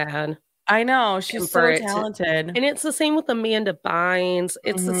she had. I know, she's so talented. And it's the same with Amanda Bynes.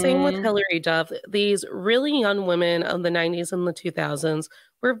 It's the same with Hilary Duff. These really young women of the 90s and the 2000s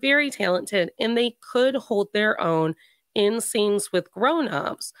were very talented, and they could hold their own in scenes with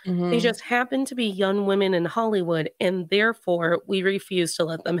grown-ups. They just happen to be young women in Hollywood, and therefore we refuse to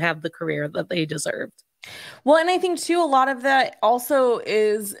let them have the career that they deserved. Well, and I think too, a lot of that also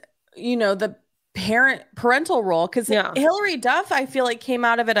is, the parental role, because Hilary Duff, I feel like, came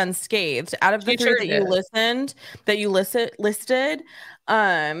out of it unscathed, out of the three that you listed.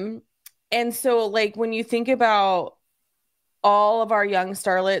 And so like when you think about all of our young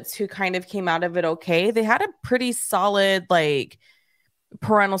starlets who kind of came out of it okay, they had a pretty solid like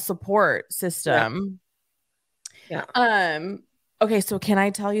parental support system. Yeah. Okay, so can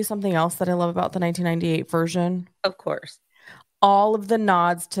I tell you something else that I love about the 1998 version? Of course. All of the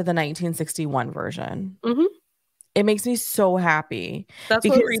nods to the 1961 version. It makes me so happy. That's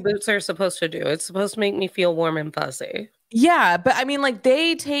what reboots are supposed to do. It's supposed to make me feel warm and fuzzy. Yeah, but I mean, like,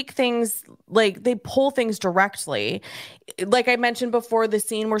 they take things, like, they pull things directly. Like I mentioned before, the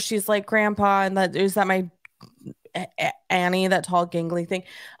scene where she's like, Grandpa, and is that my Annie, that tall, gangly thing.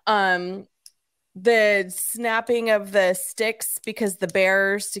 The snapping of the sticks because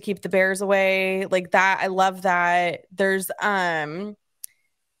to keep the bears away, like that. I love that. There's other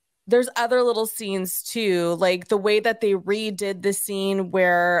little scenes too, like the way that they redid the scene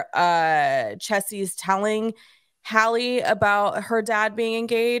where Chessie's telling Hallie about her dad being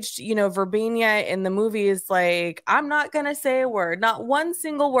engaged. Verbena in the movie is like, I'm not gonna say a word, not one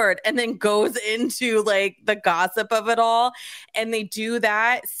single word, and then goes into like the gossip of it all. And they do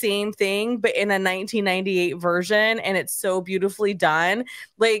that same thing, but in a 1998 version, and it's so beautifully done.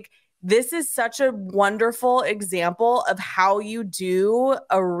 Like, this is such a wonderful example of how you do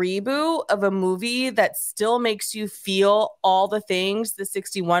a reboot of a movie that still makes you feel all the things the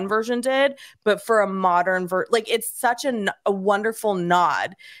 61 version did, but for a modern version. Like, it's such a wonderful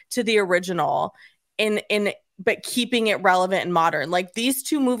nod to the original but keeping it relevant and modern. Like, these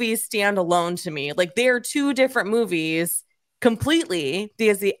two movies stand alone to me. Like, they are two different movies completely,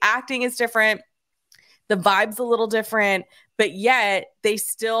 because the acting is different, the vibe's a little different, but yet they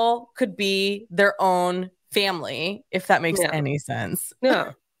still could be their own family, if that makes any sense.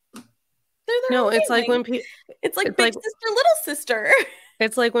 No. It's like when people... It's like big sister, little sister.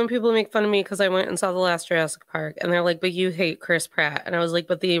 It's like when people make fun of me because I went and saw the last Jurassic Park, and they're like, but you hate Chris Pratt. And I was like,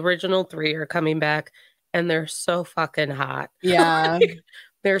 but the original 3 are coming back, and they're so fucking hot. Yeah.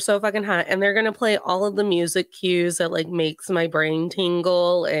 They're so fucking hot. And they're going to play all of the music cues that like makes my brain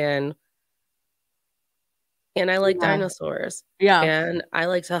tingle, and I like dinosaurs. Yeah. And I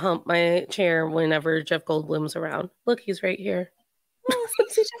like to hump my chair whenever Jeff Goldblum's around. Look, he's right here. Oh,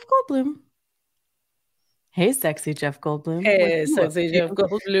 sexy Jeff Goldblum. Hey, sexy Jeff Goldblum. Hey, sexy Jeff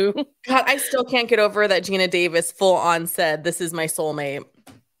Goldblum. God, I still can't get over that Gina Davis full on said, this is my soulmate.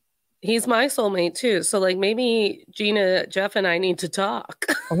 He's my soulmate too. So like maybe Gina, Jeff, and I need to talk.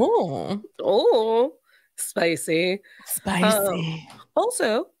 Oh, Spicy. Spicy.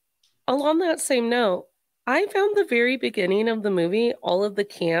 Also, along that same note, I found the very beginning of the movie, all of the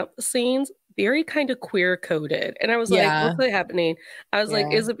camp scenes, very kind of queer coded. And I was like, Yeah. what's happening? I was like,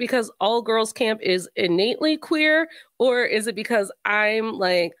 Yeah. is it because all girls camp is innately queer? Or is it because I'm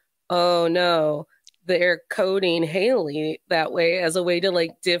like, oh no, they're coding Haley that way as a way to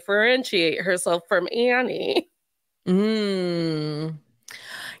like differentiate herself from Annie? Mm.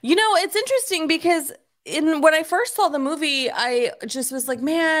 It's interesting because when I first saw the movie, I just was like,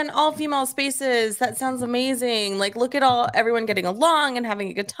 man, all female spaces, that sounds amazing. Like, look at everyone getting along and having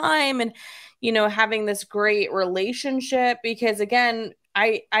a good time and, having this great relationship. Because again,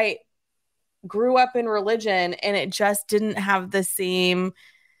 I grew up in religion and it just didn't have the same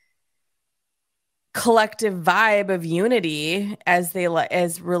collective vibe of unity as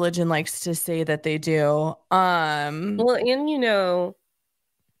as religion likes to say that they do. Well, and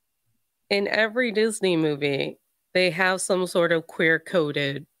in every Disney movie, they have some sort of queer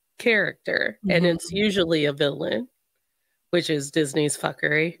coded character, and it's Mhm. usually a villain, which is Disney's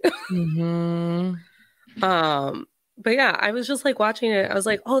fuckery. Mhm. um, but yeah, I was just like watching it. I was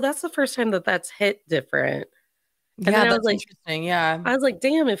like, oh, that's the first time that that's hit different. And then Yeah, that's interesting. Yeah. I was like,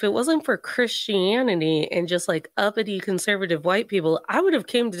 damn, if it wasn't for Christianity and just like uppity conservative white people, I would have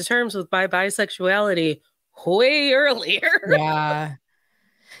came to terms with my bisexuality way earlier. Yeah.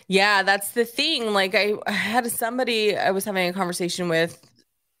 Yeah, that's the thing. Like I had somebody I was having a conversation with,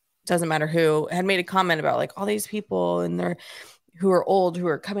 doesn't matter who, had made a comment about like all these people and they're who are old who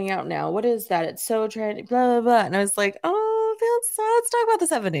are coming out now. What is that? It's so trendy, blah blah blah. And I was like, oh, let's talk about the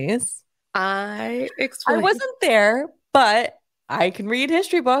 70s. I I explained. wasn't there, but I can read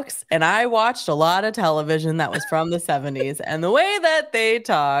history books and I watched a lot of television that was from the 70s and the way that they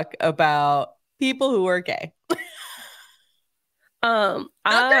talk about people who are gay. Not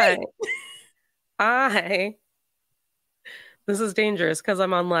I great. I this is dangerous because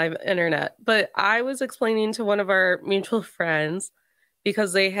I'm on live internet, but I was explaining to one of our mutual friends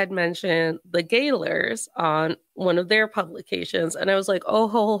because they had mentioned the Gaylors on one of their publications, and I was like, oh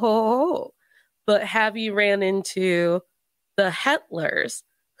ho ho ho. But have you ran into the Hetlers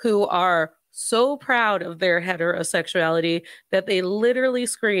who are so proud of their heterosexuality that they literally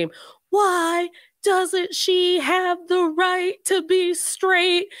scream, why doesn't she have the right to be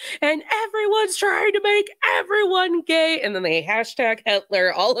straight? And everyone's trying to make everyone gay. And then they hashtag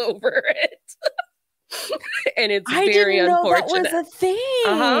Hitler all over it. And it's I very didn't know that was unfortunate. a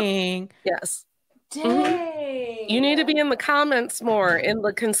Uh-huh. thing. Yes. Mm-hmm. You Dang. need to be in the comments more in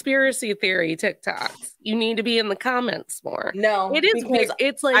the conspiracy theory TikToks. You need to be in the comments more. No, It is because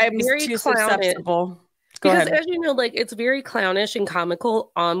it's like I'm very too clownish susceptible. Go because ahead. as you know, like it's very clownish and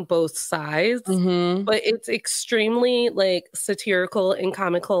comical on both sides, Mm-hmm. but it's extremely like satirical and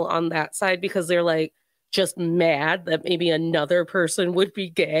comical on that side because they're like just mad that maybe another person would be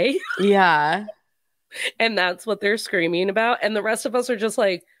gay Yeah. and that's what they're screaming about. And the rest of us are just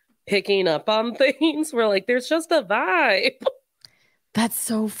like picking up on things. We're like, there's just a vibe. That's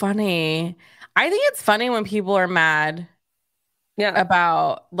so funny. I think it's funny when people are mad Yeah.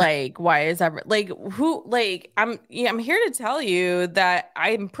 about like why is that like who like I'm here to tell you that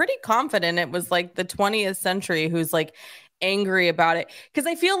I'm pretty confident it was like the 20th century who's like angry about it because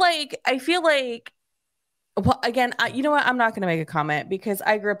I feel like well again you know what, I'm not going to make a comment because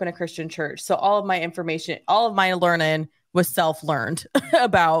I grew up in a Christian church, so all of my information, all of my learning was self-learned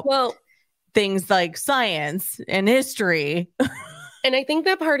about Well, things like science and history. and I think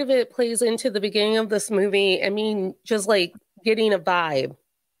that part of it plays into the beginning of this movie. I mean, just like getting a vibe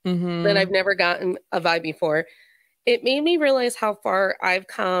that I've Mm-hmm. never gotten a vibe before. It made me realize how far I've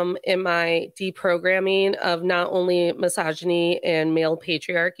come in my deprogramming of not only misogyny and male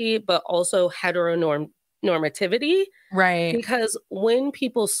patriarchy, but also heteronormativity. Right. Because when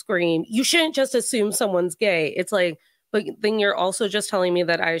people scream, you shouldn't just assume someone's gay. It's like, but then you're also just telling me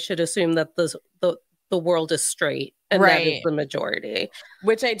that I should assume that the world is straight and that is Right. the majority.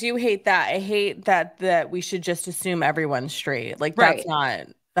 Which I do hate that. I hate that we should just assume everyone's straight. Like Right.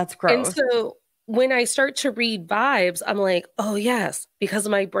 that's And gross. so when I start to read vibes, I'm like, oh, yes, because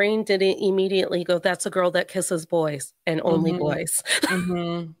my brain didn't immediately go, that's a girl that kisses boys and only Hmm. boys.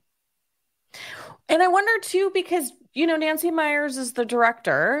 Hmm. And I wonder too, because Nancy Meyers is the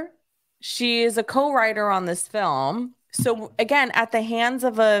director. She is a co-writer on this film. So again, at the hands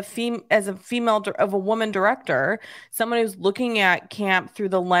of of a woman director, someone who's looking at camp through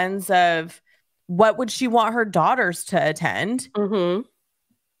the lens of what would she want her daughters to attend? Mm-hmm.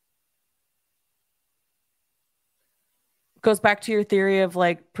 Goes back to your theory of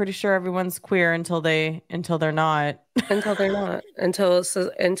like pretty sure everyone's queer until they're not. Until they're not,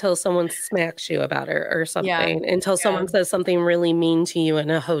 until someone smacks you about it or Yeah. something, until someone says something really mean to you in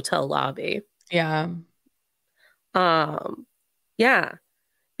a hotel lobby. Yeah. Yeah,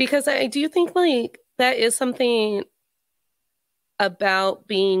 because I do think like that is something about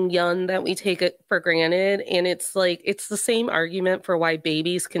being young that we take it for granted, and it's like it's the same argument for why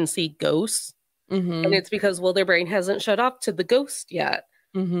babies can see ghosts, and it's because well their brain hasn't shut off to the ghost yet.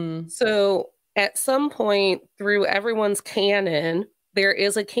 So at some point through everyone's canon, there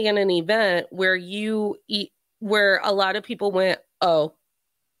is a canon event where where a lot of people went, oh,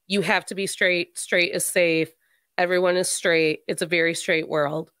 you have to be straight. Straight is safe. Everyone is straight. It's a very straight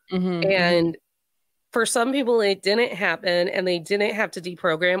world. And for some people, it didn't happen and they didn't have to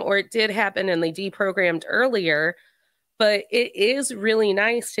deprogram, or it did happen and they deprogrammed earlier. But it is really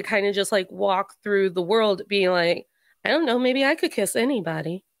nice to kind of just like walk through the world being like, I don't know, maybe I could kiss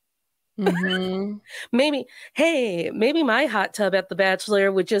anybody. Maybe, hey, maybe my hot tub at the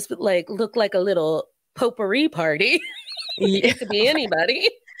Bachelor would just like look like a little potpourri party. It could be anybody.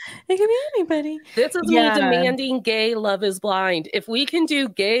 It could be anybody. This is me demanding gay Love is Blind. If we can do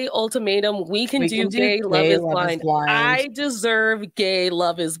gay ultimatum, we can do gay Love is Blind. I deserve gay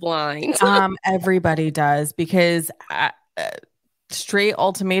Love is Blind. Everybody does, because straight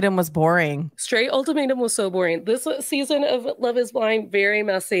ultimatum was boring. Straight ultimatum was so boring. This season of Love is Blind, very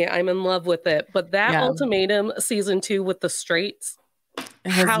messy. I'm in love with it. But that ultimatum season 2 with the straights,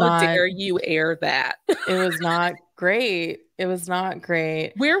 how dare you air that? It was not great. It was not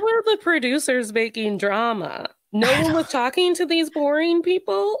great. Where were the producers making drama? No one was talking to these boring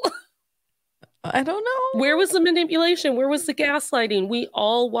people. I don't know. Where was the manipulation? Where was the gaslighting? We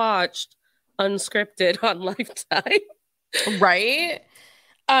all watched unscripted on Lifetime. Right?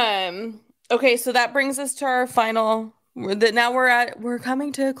 Okay, so that brings us to our final. Now we're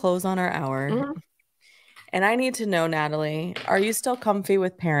coming to a close on our hour. And I need to know, Natalie, are you still comfy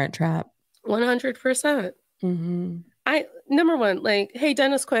with Parent Trap? 100%. Number one, like, hey,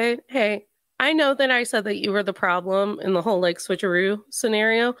 Dennis Quaid, hey, I know that I said that you were the problem in the whole like switcheroo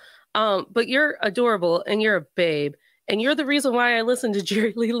scenario, but you're adorable and you're a babe. And you're the reason why I listen to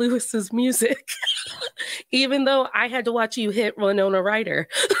Jerry Lee Lewis's music, even though I had to watch you hit Winona Ryder.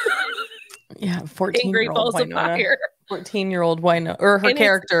 Yeah, 14-year-old Winona. 14-year-old Winona, or her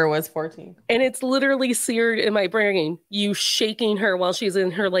character was 14. And it's literally seared in my brain, you shaking her while she's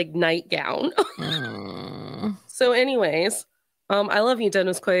in her like nightgown. So anyways, I love you,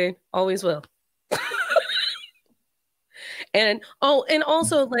 Dennis Quaid. Always will. And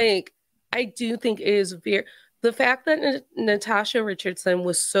also like, I do think it is the fact that Natasha Richardson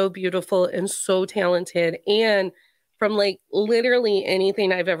was so beautiful and so talented, and from like literally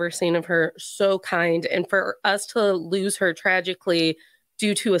anything I've ever seen of her, so kind. And for us to lose her tragically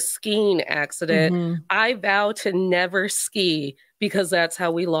due to a skiing accident, I vow to never ski because that's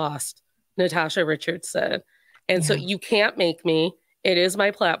how we lost Natasha Richardson. And so you can't make me. It is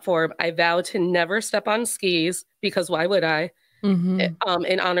my platform. I vow to never step on skis because why would I? In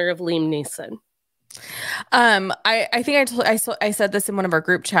honor of Liam Neeson. I think I said this in one of our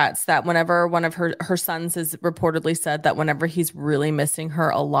group chats that whenever one of her sons has reportedly said that whenever he's really missing her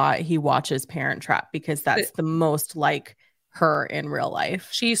a lot, he watches Parent Trap because that's the most like her in real life.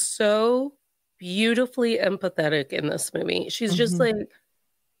 She's so beautifully empathetic in this movie. She's just like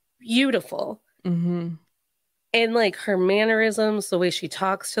beautiful. And like her mannerisms, the way she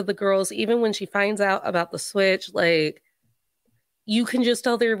talks to the girls, even when she finds out about the switch, like you can just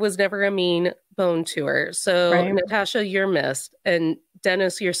tell there was never a mean bone to her. So Natasha, you're missed. And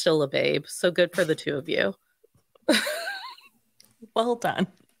Dennis, you're still a babe. So good for the two of you. Well done.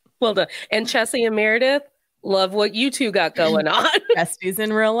 Well done. And Chessie and Meredith, love what you two got going on. Besties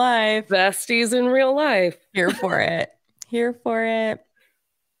in real life. Besties in real life. Here for it. Here for it.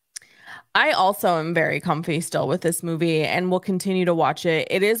 I also am very comfy still with this movie and will continue to watch it.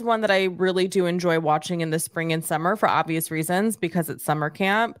 It is one that I really do enjoy watching in the spring and summer for obvious reasons because it's summer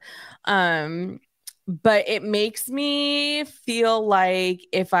camp. But it makes me feel like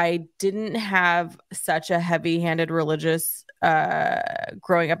if I didn't have such a heavy-handed religious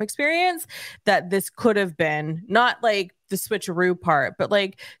growing up experience, that this could have been not like the switcheroo part, but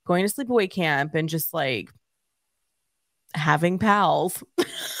like going to sleepaway camp and just like having pals.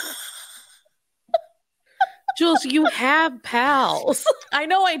 Jules, you have pals. I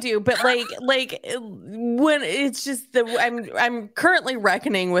know I do, but like when it's just I'm currently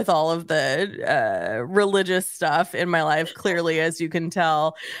reckoning with all of the religious stuff in my life, clearly, as you can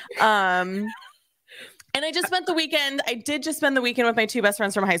tell. And I just spent the weekend. I did just spend the weekend with my two best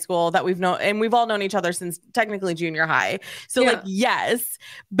friends from high school that we've known, and we've all known each other since technically junior high. So like, yes,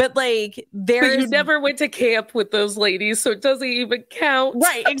 but like But you never went to camp with those ladies, so it doesn't even count.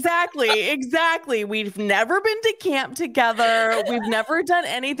 Right, exactly. We've never been to camp together. We've never done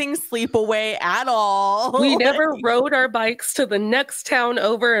anything sleepaway at all. We never rode our bikes to the next town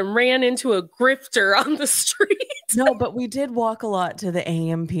over and ran into a grifter on the street. No, but we did walk a lot to the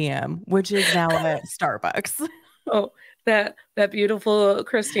AM PM, which is now at Starbucks. Oh, that beautiful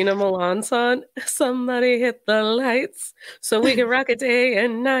Christina Milian song, "Somebody Hit the Lights So We Can Rock It Day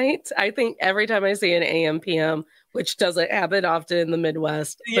and Night." I think every time I see an AM PM, which doesn't happen often in the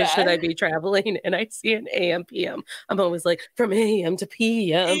Midwest, but should I be traveling and I see an AM PM, I'm always like, from AM to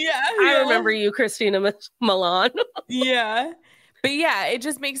PM. I remember you, Christina Milian. Yeah. But yeah, it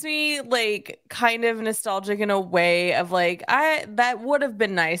just makes me like kind of nostalgic in a way of like, that would have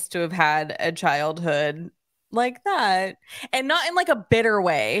been nice to have had a like that, and not in like a bitter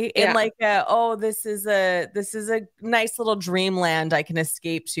way, in like this is a nice little dreamland I can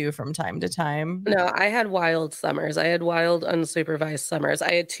escape to from time to time. No, I had wild summers. I had wild unsupervised summers.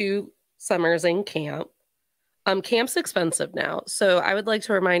 I had 2 summers in camp. Camp's expensive now, so I would like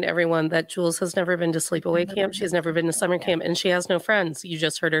to remind everyone that Jules has never been to sleepaway camp. She's never been to summer camp, and she has no friends. You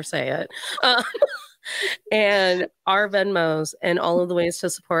just heard her say it. And our Venmos and all of the ways to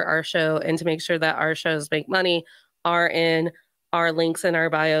support our show and to make sure that our shows make money are in our links in our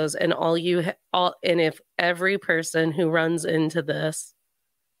bios. And and if every person who runs into this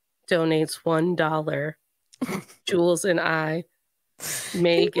donates $1, Jules and I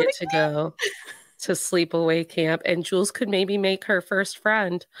may get to go to sleepaway camp, and Jules could maybe make her first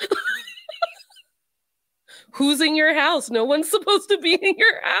friend. Who's in your house? No one's supposed to be in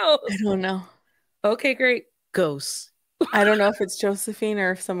your house. I don't know. Okay, great. Ghosts. I don't know if it's Josephine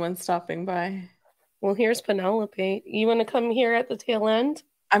or if someone's stopping by. Well, here's Penelope. You want to come here at the tail end?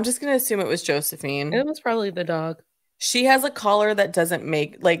 I'm just going to assume it was Josephine. It was probably the dog. She has a collar that doesn't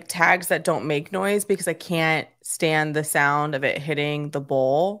make, like, tags that don't make noise because I can't stand the sound of it hitting the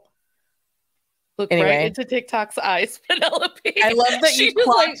bowl. Look right into TikTok's eyes, Penelope. I love that you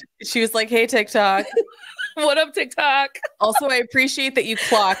clocked. She was like, "Hey, TikTok." What up, TikTok? Also, I appreciate that you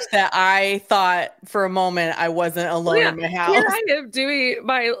clocked that I thought for a moment I wasn't alone in my house. Here I am doing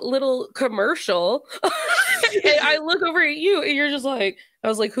my little commercial. And I look over at you and you're just like, I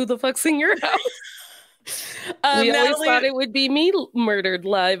was like, who the fuck's in your house? We Natalie, always thought it would be me murdered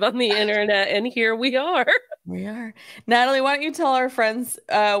live on the internet, and here we are. We are. Natalie, why don't you tell our friends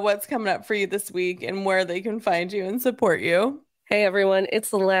what's coming up for you this week and where they can find you and support you? Hey everyone, it's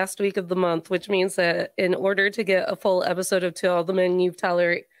the last week of the month, which means that in order to get a full episode of To All the Men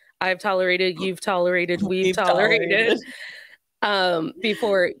I've tolerated, you've tolerated, we've tolerated,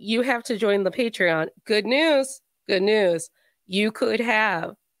 before, you have to join the Patreon. Good news. You could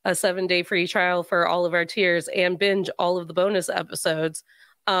have a 7-day free trial for all of our tiers and binge all of the bonus episodes.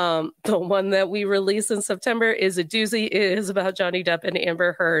 The one that we release in September is a doozy. It is about Johnny Depp and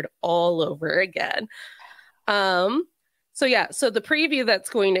Amber Heard all over again. So the preview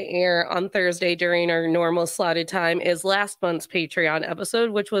that's going to air on Thursday during our normal slotted time is last month's Patreon episode,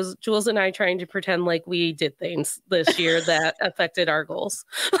 which was Jules and I trying to pretend like we did things this year that affected our goals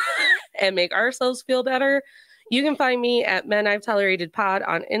and make ourselves feel better. You can find me at Men I've Tolerated Pod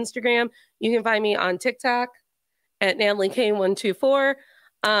on Instagram. You can find me on TikTok at Natalie K124.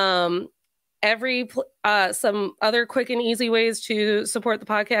 Some other quick and easy ways to support the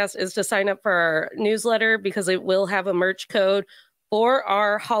podcast is to sign up for our newsletter, because it will have a merch code for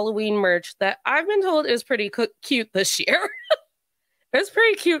our Halloween merch that I've been told is pretty cute this year. It's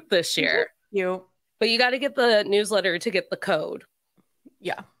pretty cute this year. Cute. But you got to get the newsletter to get the code.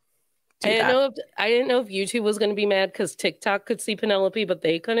 Yeah. I didn't know if YouTube was going to be mad because TikTok could see Penelope, but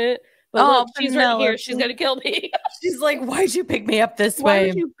they couldn't. But look, she's right here. She's going to kill me. She's like, why'd you pick me up this way? Why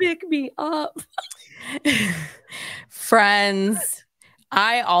did you pick me up? Friends,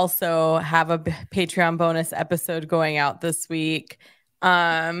 I also have a Patreon bonus episode going out this week.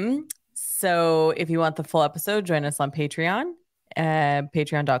 So if you want the full episode, join us on Patreon.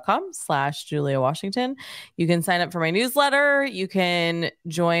 Patreon.com/Julia Washington. You can sign up for my newsletter. You can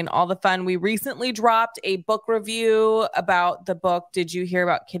join all the fun. We recently dropped a book review about the book Did You Hear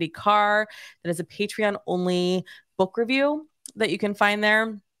About Kitty Carr? That is a Patreon only book review that you can find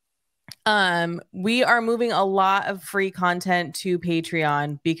there. We are moving a lot of free content to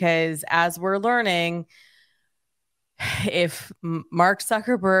Patreon because, as we're learning, if Mark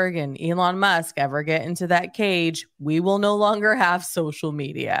Zuckerberg and Elon Musk ever get into that cage, we will no longer have social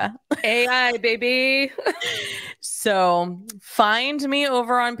media. AI, baby. So find me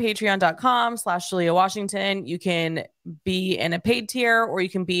over on patreon.com/Julia Washington. You can be in a paid tier or you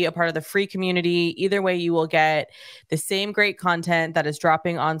can be a part of the free community. Either way, you will get the same great content that is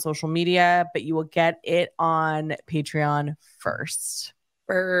dropping on social media, but you will get it on Patreon first.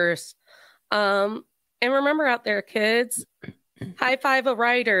 And remember out there, kids, high five a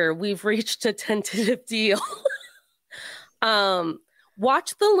writer. We've reached a tentative deal.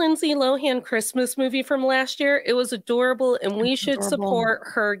 Watch the Lindsay Lohan Christmas movie from last year. It was adorable, and we should support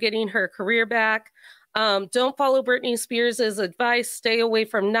her getting her career back. Don't follow Britney Spears' advice. Stay away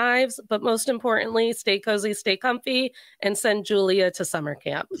from knives, but most importantly, stay cozy, stay comfy, and send Julia to summer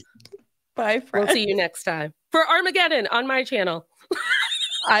camp. Bye, friends. We'll see you next time for Armageddon on my channel.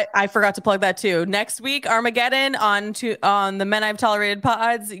 I forgot to plug that too. Next week, Armageddon on the Men I've Tolerated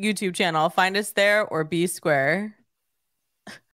Pods YouTube channel. Find us there or be square.